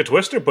Wicked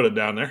Twister, put it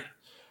down there.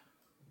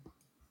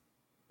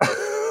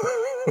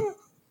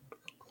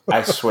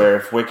 I swear,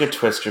 if Wicked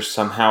Twister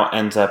somehow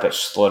ends up at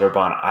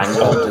Schlitterbahn, I'm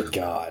going to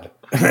God.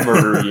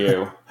 murder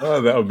you.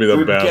 Oh, that would be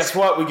the best. Guess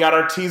what? We got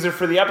our teaser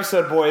for the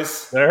episode,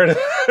 boys. There it is.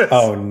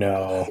 Oh,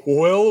 no.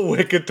 Will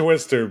Wicked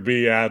Twister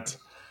be at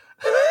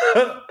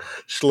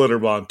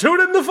Schlitterbahn?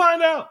 Tune in to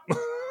find out.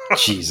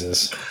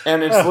 Jesus.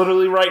 And it's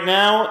literally right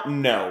now,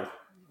 no.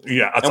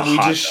 Yeah, that's and we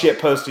just no. shit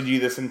posted you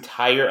this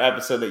entire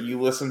episode that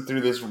you listened through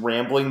this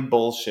rambling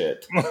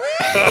bullshit.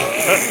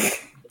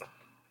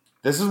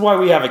 This is why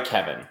we have a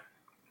Kevin.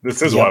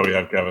 This is why we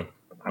have Kevin.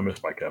 I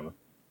miss my Kevin.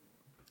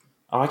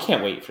 Oh, I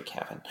can't wait for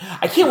Kevin.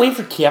 I can't wait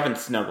for Kevin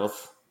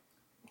Snuggles.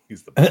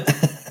 He's the best.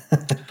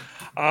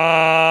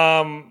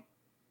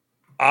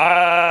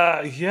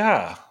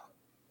 Yeah.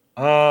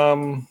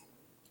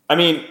 I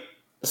mean,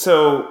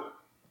 so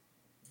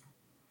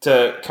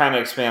to kind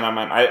of expand on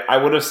mine, I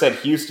would have said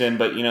Houston,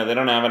 but they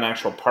don't have an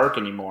actual park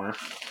anymore.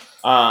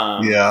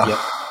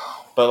 Yeah.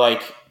 But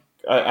like,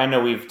 I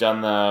know we've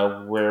done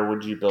the where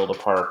would you build a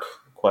park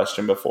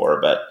question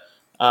before, but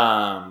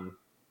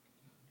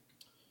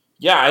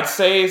yeah, I'd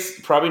say it's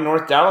probably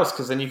North Dallas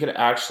because then you could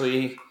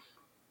actually,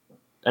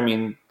 I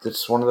mean,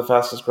 it's one of the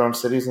fastest growing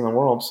cities in the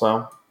world,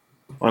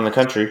 or in the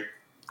country.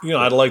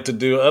 I'd like to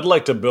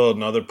build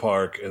another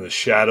park in the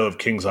shadow of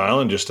Kings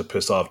Island just to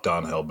piss off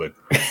Don Helbig.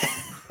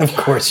 Of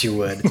course you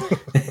would.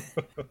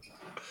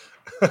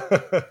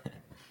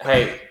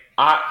 Hey,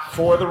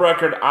 for the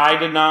record, I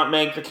did not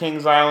make the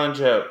Kings Island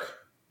joke.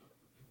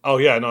 Oh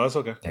yeah, no, that's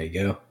okay. There you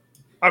go.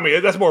 I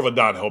mean, that's more of a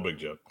Don Helbig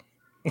joke.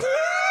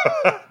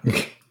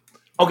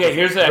 Okay,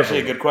 here's actually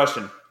a good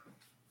question.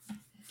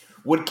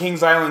 Would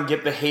Kings Island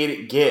get the hate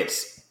it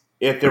gets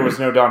if there was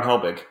no Don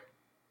Helbig?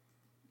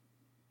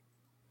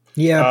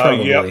 Yeah,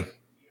 probably. Yeah.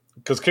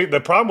 Because the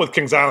problem with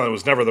Kings Island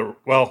was never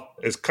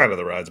it's kind of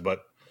the rides,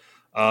 but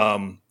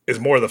is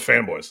more the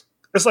fanboys.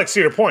 It's like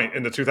Cedar Point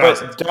in the 2000s.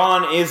 But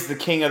Don is the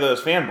king of those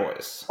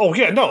fanboys. Oh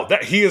yeah, no,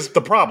 that he is the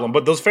problem.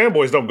 But those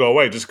fanboys don't go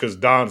away just because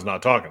Don's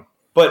not talking.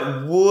 But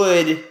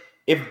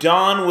if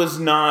Don was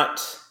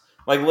not,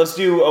 like, let's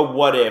do a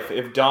what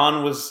if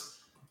Don was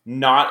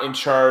not in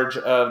charge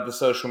of the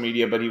social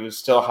media, but he was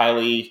still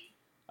highly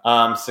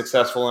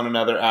successful in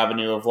another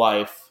avenue of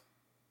life,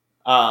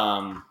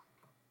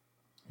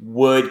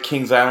 would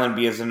Kings Island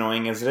be as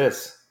annoying as it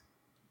is?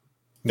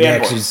 Yeah,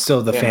 because it's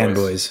still the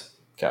fanboys.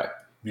 Okay.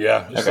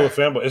 Yeah, it's still the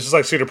fanboys. It's just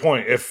like Cedar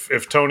Point.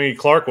 If Tony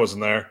Clark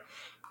wasn't there,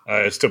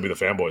 it'd still be the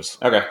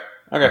fanboys. Okay.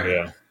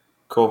 Yeah.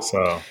 Cool.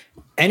 So,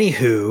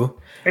 Anywho,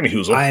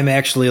 I am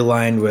actually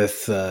aligned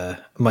with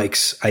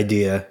Mike's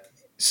idea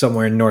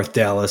somewhere in North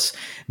Dallas.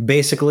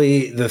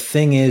 Basically, the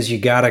thing is you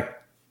gotta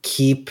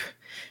keep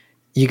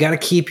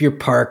your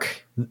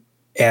park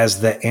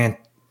as the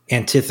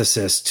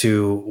antithesis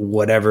to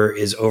whatever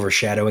is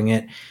overshadowing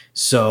it.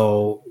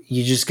 So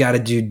you just got to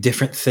do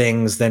different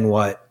things than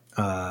what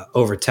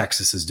Over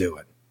Texas is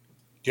doing.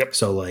 Yep.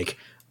 So like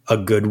a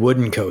good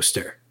wooden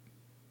coaster.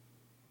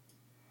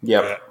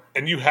 Yep. Yeah.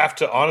 And you have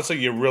to, honestly,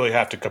 you really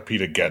have to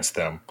compete against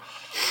them.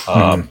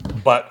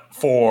 But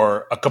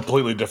for a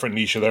completely different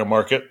niche of their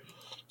market.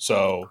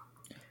 So,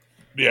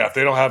 yeah, if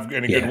they don't have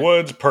any good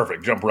woods,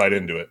 perfect. Jump right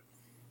into it.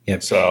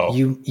 Yep. So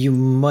you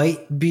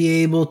might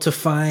be able to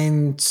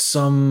find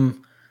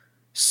some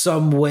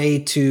way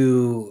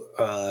to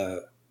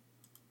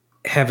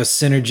have a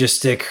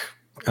synergistic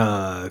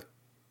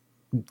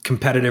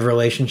competitive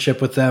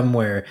relationship with them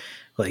where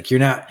like you're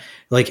not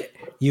like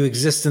you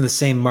exist in the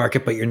same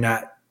market, but you're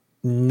not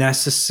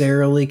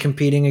necessarily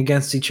competing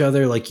against each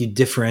other. Like you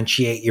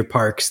differentiate your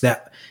parks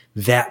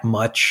that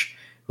much.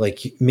 Like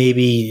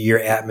maybe your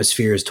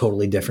atmosphere is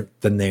totally different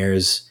than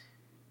theirs.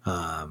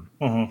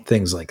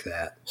 Things like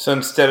that. So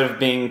instead of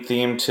being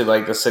themed to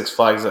like the Six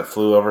Flags that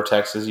flew over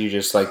Texas, you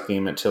just like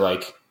theme it to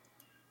like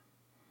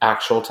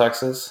actual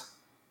Texas.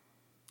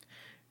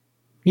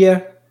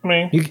 Yeah, I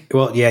mean, you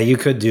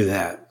could do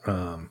that,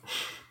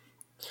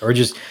 or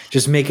just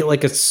make it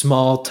like a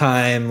small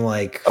time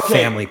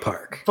family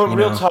park. But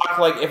real talk,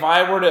 like if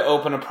I were to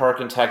open a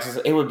park in Texas,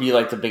 it would be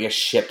like the biggest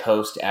shit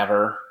post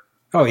ever.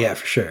 Oh yeah,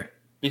 for sure.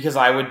 Because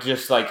I would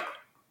just like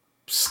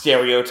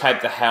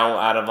stereotype the hell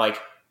out of like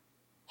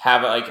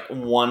have like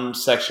one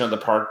section of the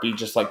park be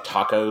just like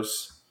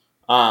tacos,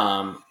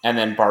 and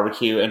then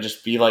barbecue and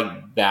just be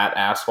like that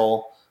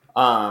asshole.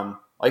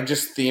 Like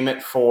just theme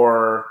it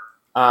for.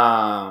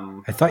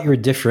 I thought you were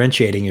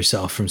differentiating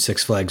yourself from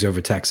Six Flags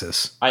Over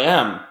Texas. I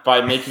am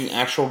by making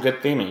actual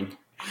good theming.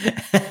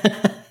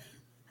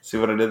 See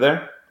what I did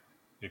there?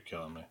 You're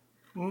killing me.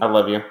 I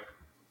love you.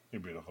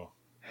 You're beautiful.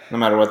 No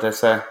matter what they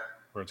say.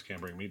 Words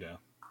can't bring me down.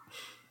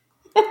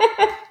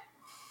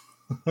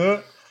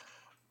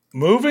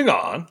 Moving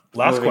on.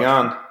 Last Moving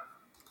question. on.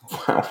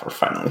 Wow, we're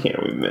finally here.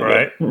 We made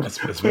Right? it.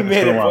 It's We been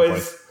made a it, while,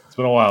 boys. It's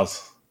been a while.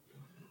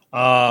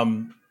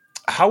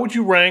 How would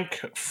you rank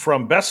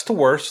from best to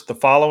worst the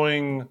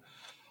following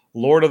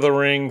Lord of the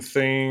Ring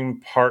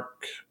theme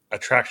park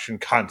attraction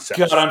concepts?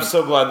 God, I'm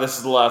so glad this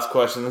is the last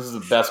question. This is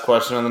the best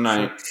question of the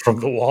night. From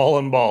the wall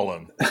and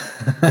ballin'.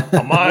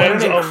 What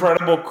an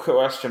incredible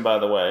question, by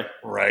the way.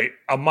 Right.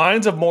 A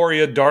Mines of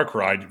Moria dark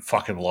ride. You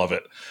fucking love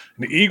it.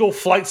 An Eagle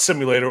flight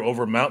simulator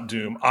over Mount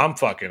Doom. I'm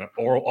fucking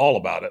all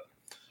about it.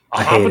 A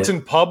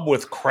Hobbiton pub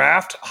with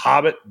craft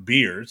Hobbit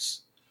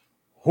beers.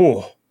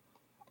 Whew.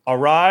 A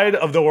ride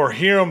of the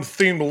Orhiram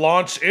themed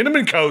launch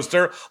Intamin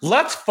coaster.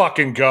 Let's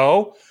fucking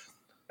go.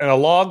 And a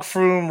log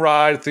flume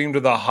ride themed to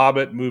the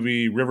Hobbit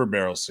movie River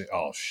Barrel scene.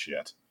 Oh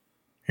shit.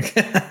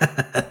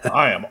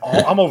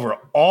 I'm over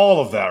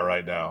all of that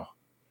right now.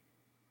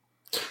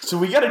 So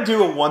we got to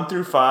do a 1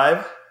 through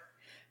 5.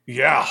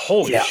 Yeah,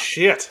 holy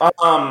shit.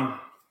 God,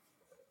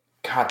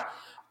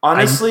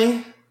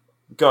 honestly,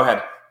 go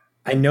ahead.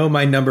 I know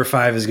my number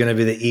 5 is going to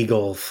be the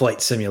Eagle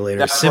flight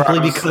simulator simply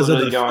because of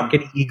the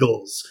fucking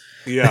Eagles.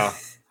 Yeah.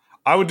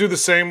 I would do the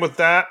same with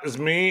that as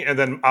me, and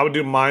then I would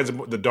do Mines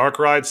of the dark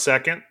ride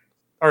second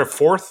or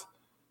fourth,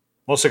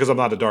 mostly because I'm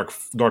not a dark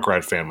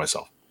ride fan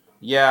myself.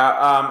 Yeah,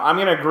 I'm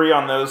going to agree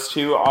on those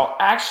two. I'm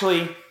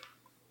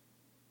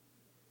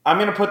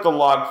going to put the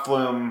log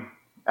flume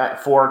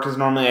at 4 because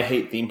normally I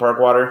hate theme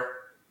park water.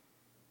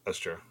 That's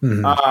true.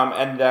 Mm-hmm.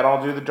 And then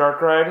I'll do the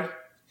dark ride.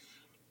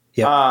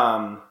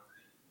 Yeah.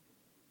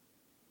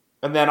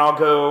 And then I'll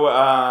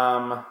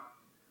go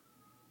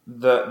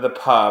the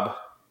pub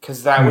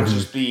because that would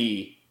just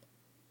be.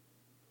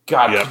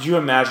 God, could you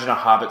imagine a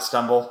Hobbit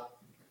stumble?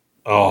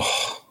 Oh,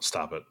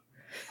 stop it!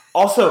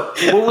 Also,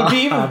 what would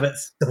be even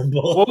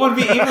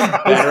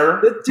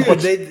better? Dude,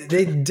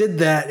 they did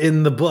that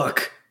in the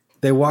book.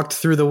 They walked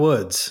through the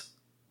woods.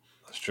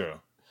 That's true.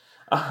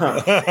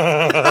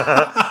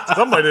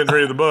 Somebody didn't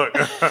read the book.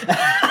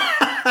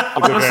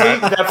 Honestly,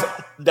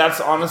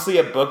 that's honestly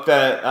a book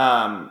that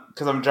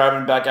because I'm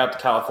driving back out to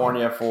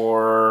California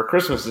for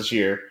Christmas this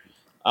year.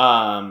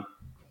 I'm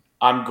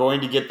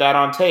going to get that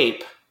on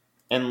tape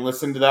and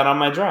listen to that on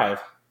my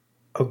drive.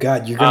 Oh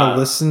God, you're gonna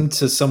listen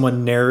to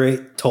someone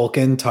narrate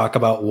Tolkien talk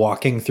about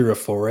walking through a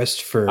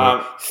forest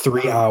for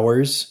 3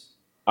 hours?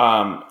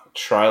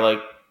 Try like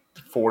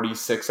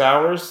 46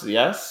 hours.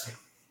 Yes.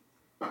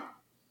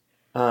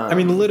 I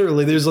mean,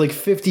 literally, there's like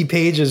 50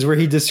 pages where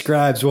he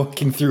describes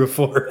walking through a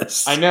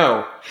forest. I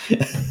know.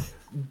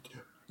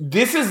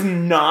 This is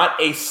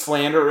not a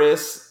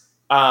slanderous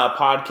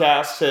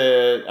podcast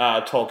to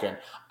Tolkien.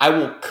 I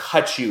will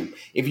cut you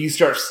if you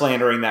start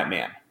slandering that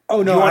man.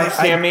 Oh, no. Do you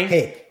understand me?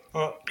 Hey,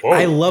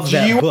 I love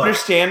that book. Do you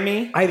understand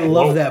me? I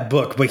love that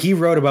book, but he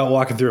wrote about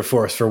walking through a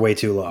forest for way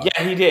too long.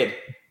 Yeah, he did.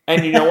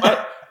 And you know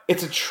what?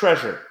 It's a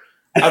treasure.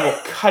 I will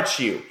cut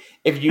you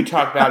if you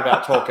talk bad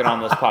about Tolkien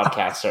on this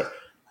podcast, sir.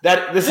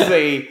 This is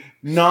a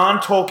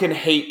non-Tolkien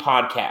hate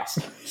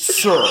podcast.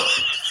 Sir.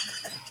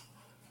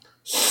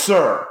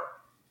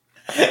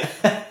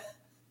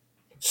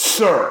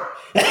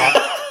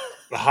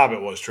 The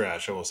Hobbit was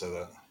trash. I will say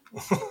that.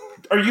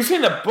 Are you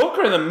saying the book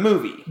or the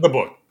movie? The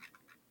book.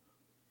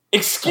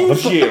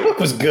 Excuse you. The book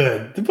was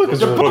good. The book was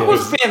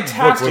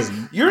fantastic. The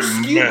book was You're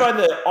skewed by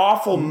the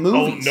awful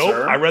movie, nope.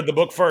 sir. I read the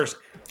book first.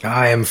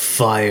 I am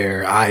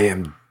fire. I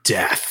am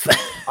death.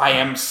 I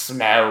am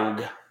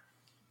Smaug.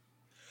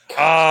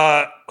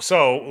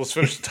 So let's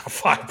finish the top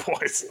 5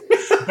 boys.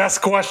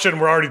 Best question.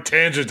 We're already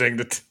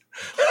tangenting.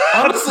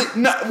 Honestly,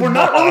 no, we're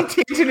not really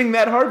tangenting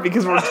that hard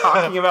because we're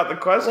talking about the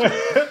question.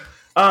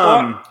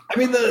 I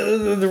mean,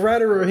 the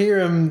writer here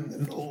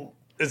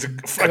is a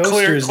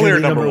clear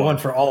number one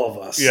for all of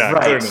us. Yeah,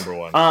 right. Clear number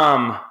one.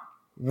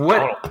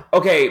 What?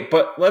 Okay,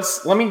 but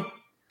let me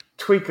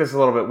tweak this a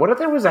little bit. What if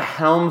there was a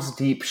Helm's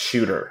Deep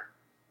shooter?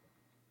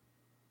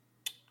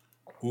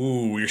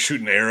 Ooh, you're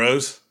shooting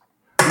arrows.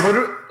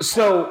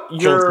 So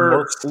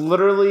you're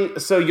literally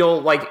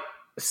you'll like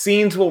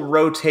scenes will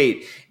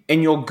rotate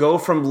and you'll go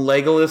from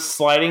Legolas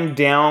sliding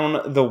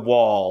down the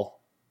wall,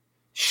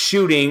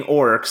 shooting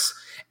orcs,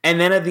 and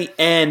then at the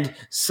end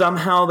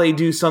somehow they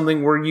do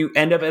something where you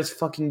end up as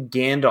fucking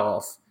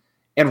Gandalf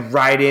and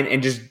ride in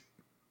and just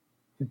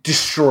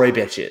destroy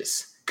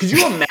bitches. Could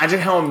you imagine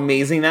how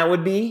amazing that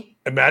would be?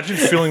 Imagine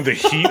feeling the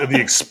heat of the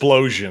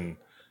explosion,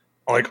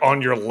 like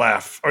on your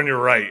left, on your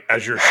right,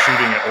 as you're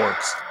shooting at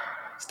orcs.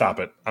 Stop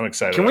it. I'm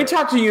excited. Can we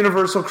talk to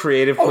Universal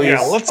Creative, please?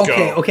 Yeah, let's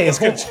go. Okay,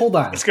 hold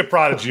on. Let's get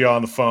Prodigy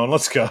on the phone.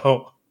 Let's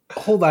go.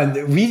 Hold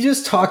on. We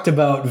just talked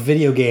about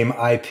video game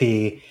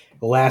IP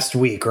last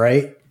week,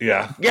 right?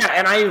 Yeah. Yeah,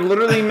 and I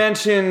literally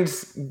mentioned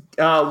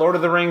Lord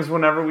of the Rings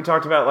whenever we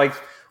talked about like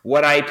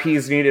what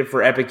IPs needed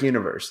for Epic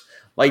Universe.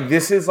 Like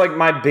this is like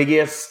my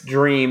biggest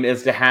dream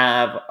is to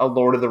have a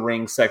Lord of the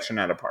Rings section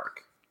at a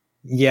park.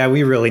 Yeah,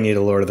 we really need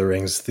a Lord of the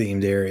Rings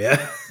themed area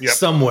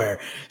somewhere.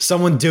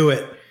 Someone do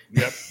it.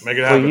 Yep. Make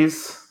it happen.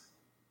 Please.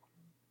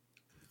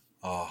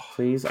 Oh.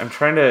 Please. I'm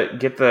trying to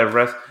get the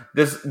rest.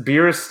 This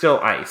beer is still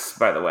ice,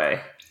 by the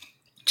way.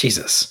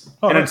 Jesus.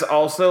 And it's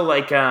also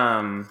like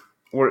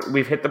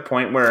we've hit the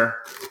point where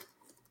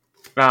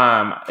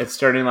it's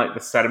starting like the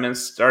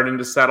sediment's starting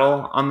to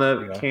settle on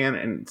the can,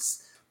 and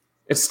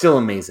it's still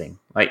amazing.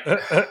 Like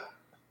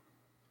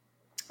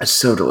it's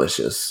so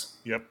delicious.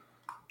 Yep.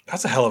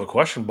 That's a hell of a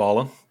question,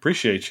 Ballin.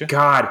 Appreciate you.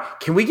 God,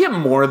 can we get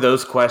more of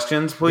those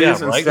questions, please?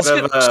 Yeah, right?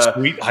 Instead of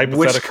sweet hypothetical.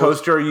 Which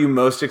coaster are you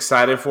most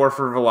excited for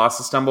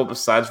Velocicoaster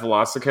besides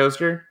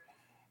Velocicoaster?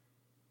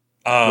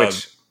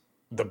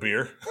 The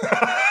beer.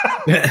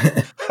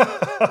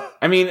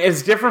 I mean,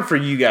 it's different for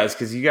you guys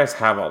because you guys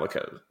have all the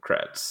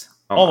creds.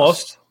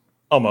 Almost.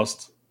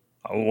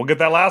 We'll get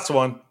that last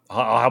one.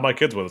 I'll have my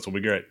kids with us. It'll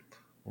be great.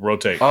 We'll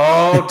rotate.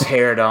 Oh,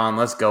 tear it on.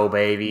 Let's go,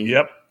 baby.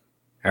 Yep.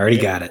 I already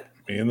got it.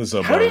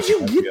 How did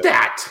you get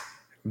that?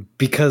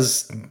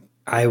 Because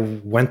I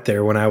went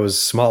there when I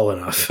was small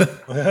enough.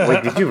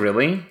 Wait, did you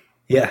really?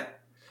 Yeah.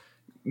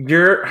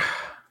 This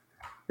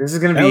is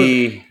going to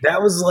be... That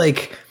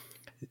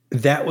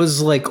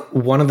was like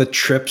one of the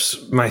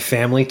trips my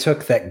family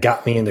took that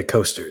got me into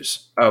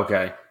coasters.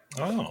 Okay.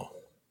 Oh.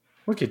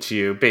 Look at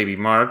you, baby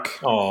Mark.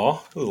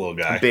 Oh, the little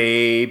guy.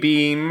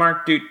 Baby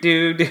Mark.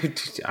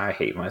 I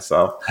hate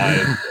myself.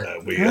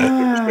 We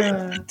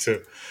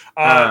too.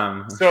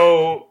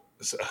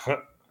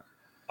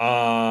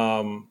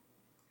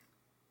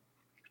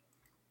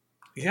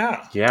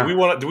 Yeah. Do we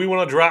want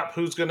to drop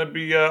who's going to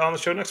be on the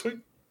show next week?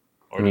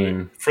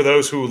 Or for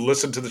those who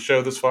listen to the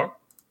show this far?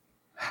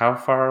 How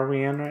far are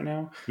we in right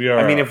now? We are.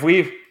 I mean, if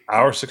we've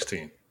hour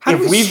 16. How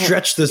do we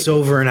stretch this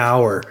over an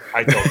hour?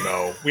 I don't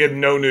know. We had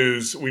no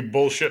news. We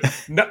bullshit.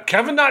 No,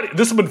 Kevin, this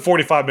would have been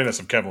 45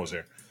 minutes if Kevin was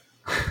here.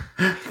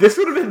 This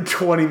would have been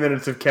 20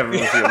 minutes if Kevin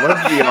was here.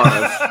 Let's be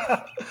honest.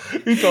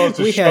 He told us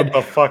to shut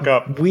the fuck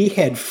up. We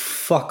had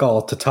fuck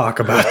all to talk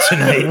about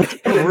tonight.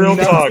 Real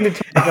talk. To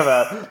talk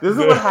about. This is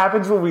what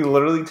happens when we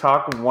literally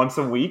talk once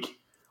a week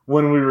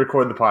when we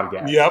record the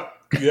podcast. Yep.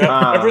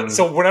 Yeah.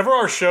 So whenever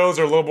our shows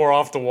are a little more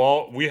off the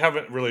wall, we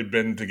haven't really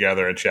been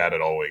together and chatted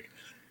all week.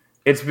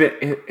 It's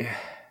been...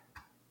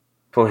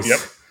 Boys. Yep.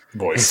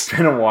 Boys. It's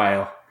been a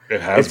while. It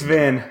has. It's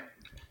been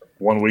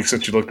 1 week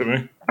since you looked at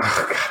me.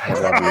 Oh,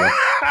 God,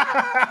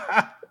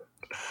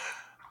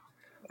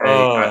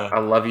 I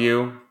love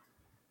you.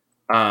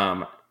 I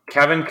love you.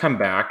 Kevin, come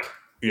back.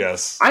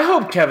 Yes. I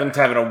hope Kevin's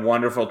having a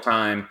wonderful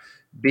time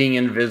being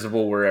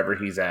invisible wherever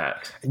he's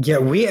at. Yeah,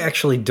 we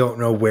actually don't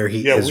know where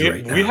he is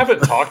right now. We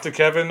haven't talked to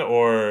Kevin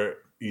or,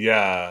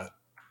 interacted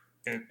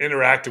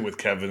with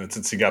Kevin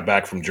since he got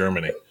back from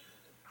Germany.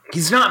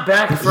 He's not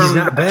back He's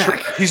not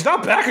back. He's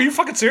not back? Are you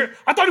fucking serious?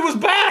 I thought he was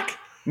back.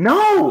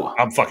 No.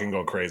 I'm fucking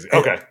going crazy.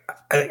 Okay.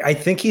 I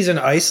think he's in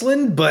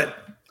Iceland, but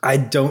I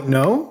don't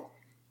know.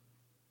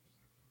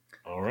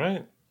 All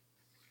right.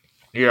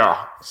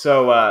 Yeah.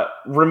 So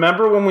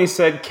remember when we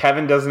said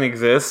Kevin doesn't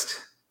exist?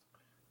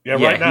 Yeah,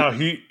 right now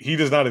he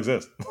does not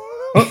exist.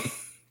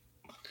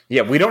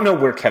 Yeah, we don't know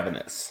where Kevin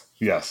is.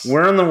 Yes.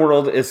 Where in the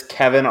world is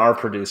Kevin, our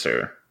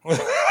producer?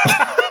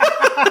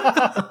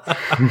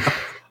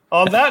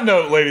 On that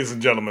note, ladies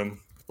and gentlemen,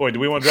 do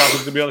we want to drop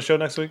who's going to be on the show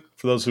next week?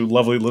 For those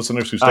lovely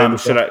listeners who stay.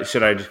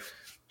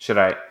 Should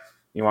I?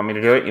 You want me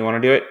to do it? You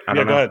want to do it? I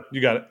don't know. Go ahead.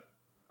 You got it.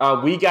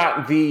 We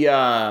got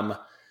the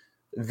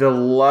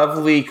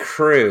lovely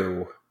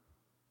crew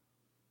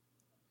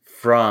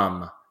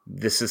from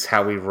This Is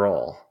How We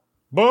Roll.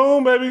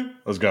 Boom, baby.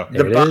 Let's go.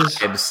 The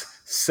Vibes,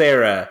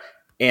 Sarah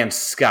and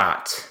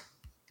Scott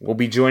will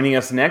be joining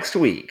us next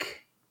week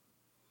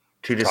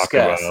to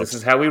discuss This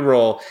Is How We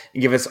Roll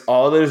and give us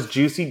all those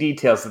juicy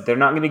details that they're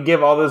not going to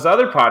give all those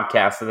other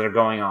podcasts that are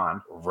going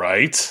on.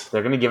 Right.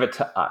 They're going to give it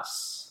to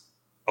us.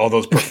 All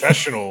those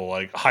professional,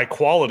 like high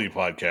quality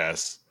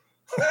podcasts.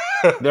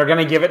 They're going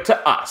to give it to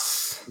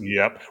us.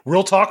 Yep.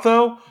 Real talk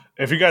though,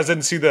 if you guys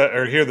didn't see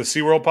or hear the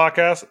SeaWorld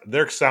podcast,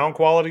 their sound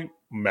quality,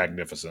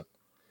 magnificent.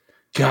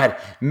 God,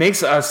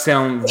 makes us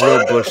sound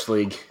real Bush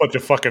League. Bunch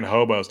of fucking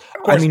hobos. Of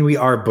course, I mean, we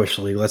are Bush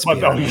League. Let's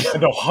be honest.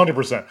 No,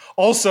 100%.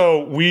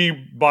 Also, we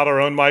bought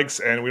our own mics,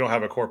 and we don't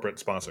have a corporate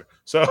sponsor.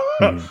 So,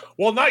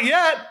 well, not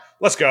yet.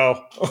 Let's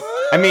go.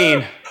 I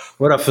mean,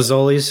 what up,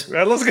 Fazoli's?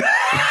 Let's go.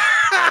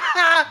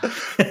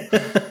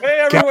 Hey,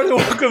 everyone,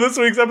 welcome to this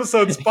week's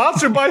episode,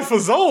 sponsored by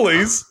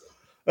Fazoli's.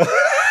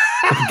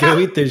 Go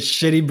eat their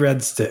shitty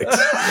breadsticks.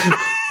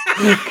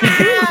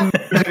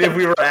 If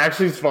we were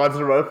actually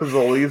sponsored by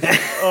Fazoli's,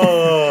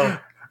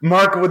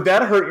 Mark, would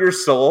that hurt your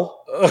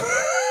soul?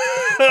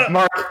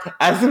 Mark,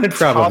 as an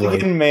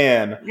Italian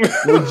man,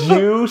 would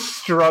you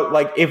struggle?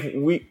 Like, if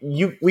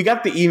we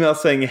got the email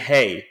saying,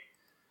 "Hey,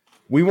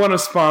 we want to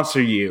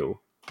sponsor you,"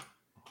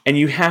 and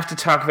you have to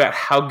talk about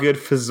how good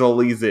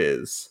Fazoli's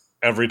is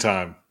every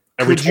time.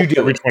 Could you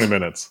do every it? 20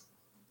 minutes.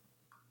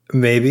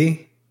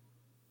 Maybe.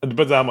 It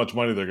depends on how much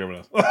money they're giving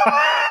us.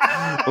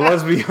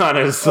 Let's be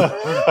honest.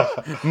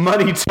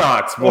 Money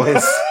talks,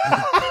 boys.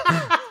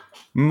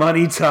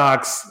 Money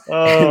talks.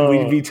 And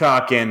we'd be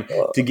talking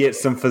to get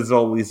some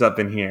Fazoli's up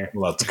in here.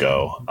 Let's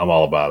go. I'm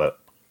all about it.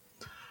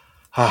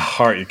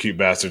 All right, you cute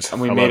bastards. And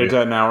we made it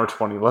to an hour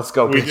 20. Let's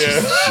go, We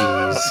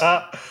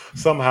bitches. did.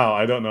 Somehow.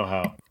 I don't know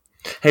how.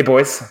 Hey,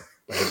 boys.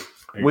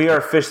 We are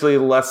officially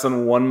less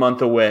than 1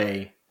 month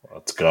away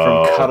Let's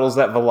go. from Cuddles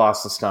at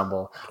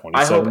Velocicoaster.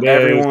 I 27 hope days.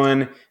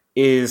 everyone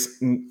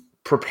is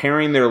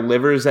preparing their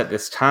livers at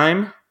this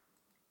time.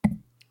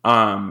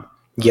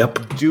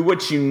 Yep. Do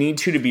what you need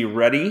to be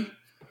ready.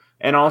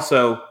 And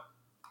also,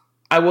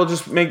 I will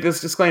just make this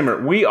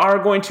disclaimer. We are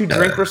going to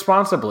drink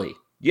responsibly.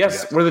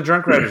 Yes, we're the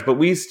drunk riders, but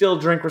we still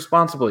drink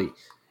responsibly.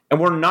 And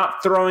we're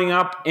not throwing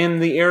up in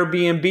the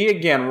Airbnb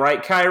again,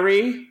 right,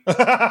 Kyrie?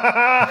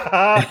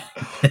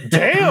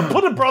 Damn,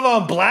 put a brother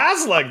on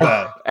blast like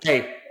that.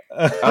 Hey,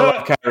 I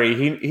love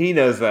Kyrie. He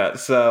knows that.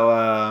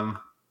 So,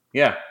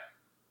 yeah.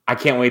 I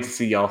can't wait to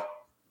see y'all.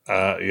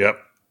 Yep.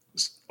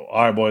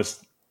 All right,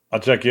 boys. I'll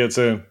check you in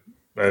soon.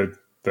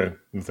 Thing.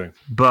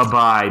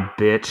 Bye-bye,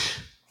 bitch.